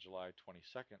 And on July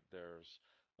 22nd there's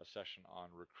a session on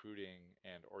recruiting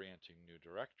and orienting new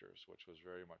directors, which was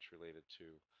very much related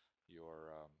to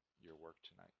your work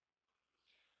tonight.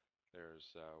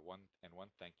 There's one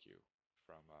thank you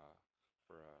from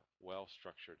for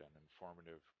well-structured and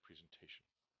informative presentation.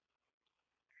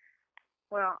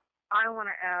 Well, I want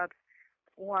to add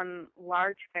one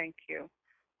large thank you.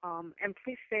 And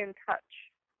please stay in touch.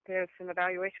 There's an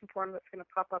evaluation form that's going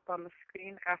to pop up on the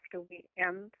screen after we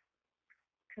end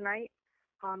tonight.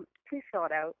 Please fill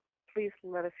it out. Please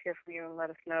let us hear from you and let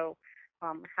us know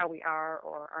how we are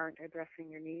or aren't addressing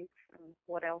your needs and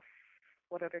what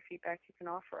other feedback you can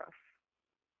offer us.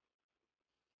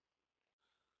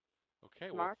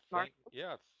 Okay, well, Mark? Mark?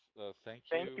 thank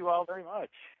you. Thank you all very much.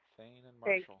 Thane and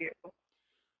Thank Marshall. you.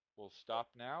 We'll stop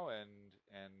now, and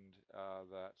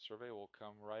that survey will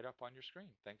come right up on your screen.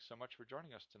 Thanks so much for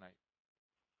joining us tonight.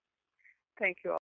 Thank you all.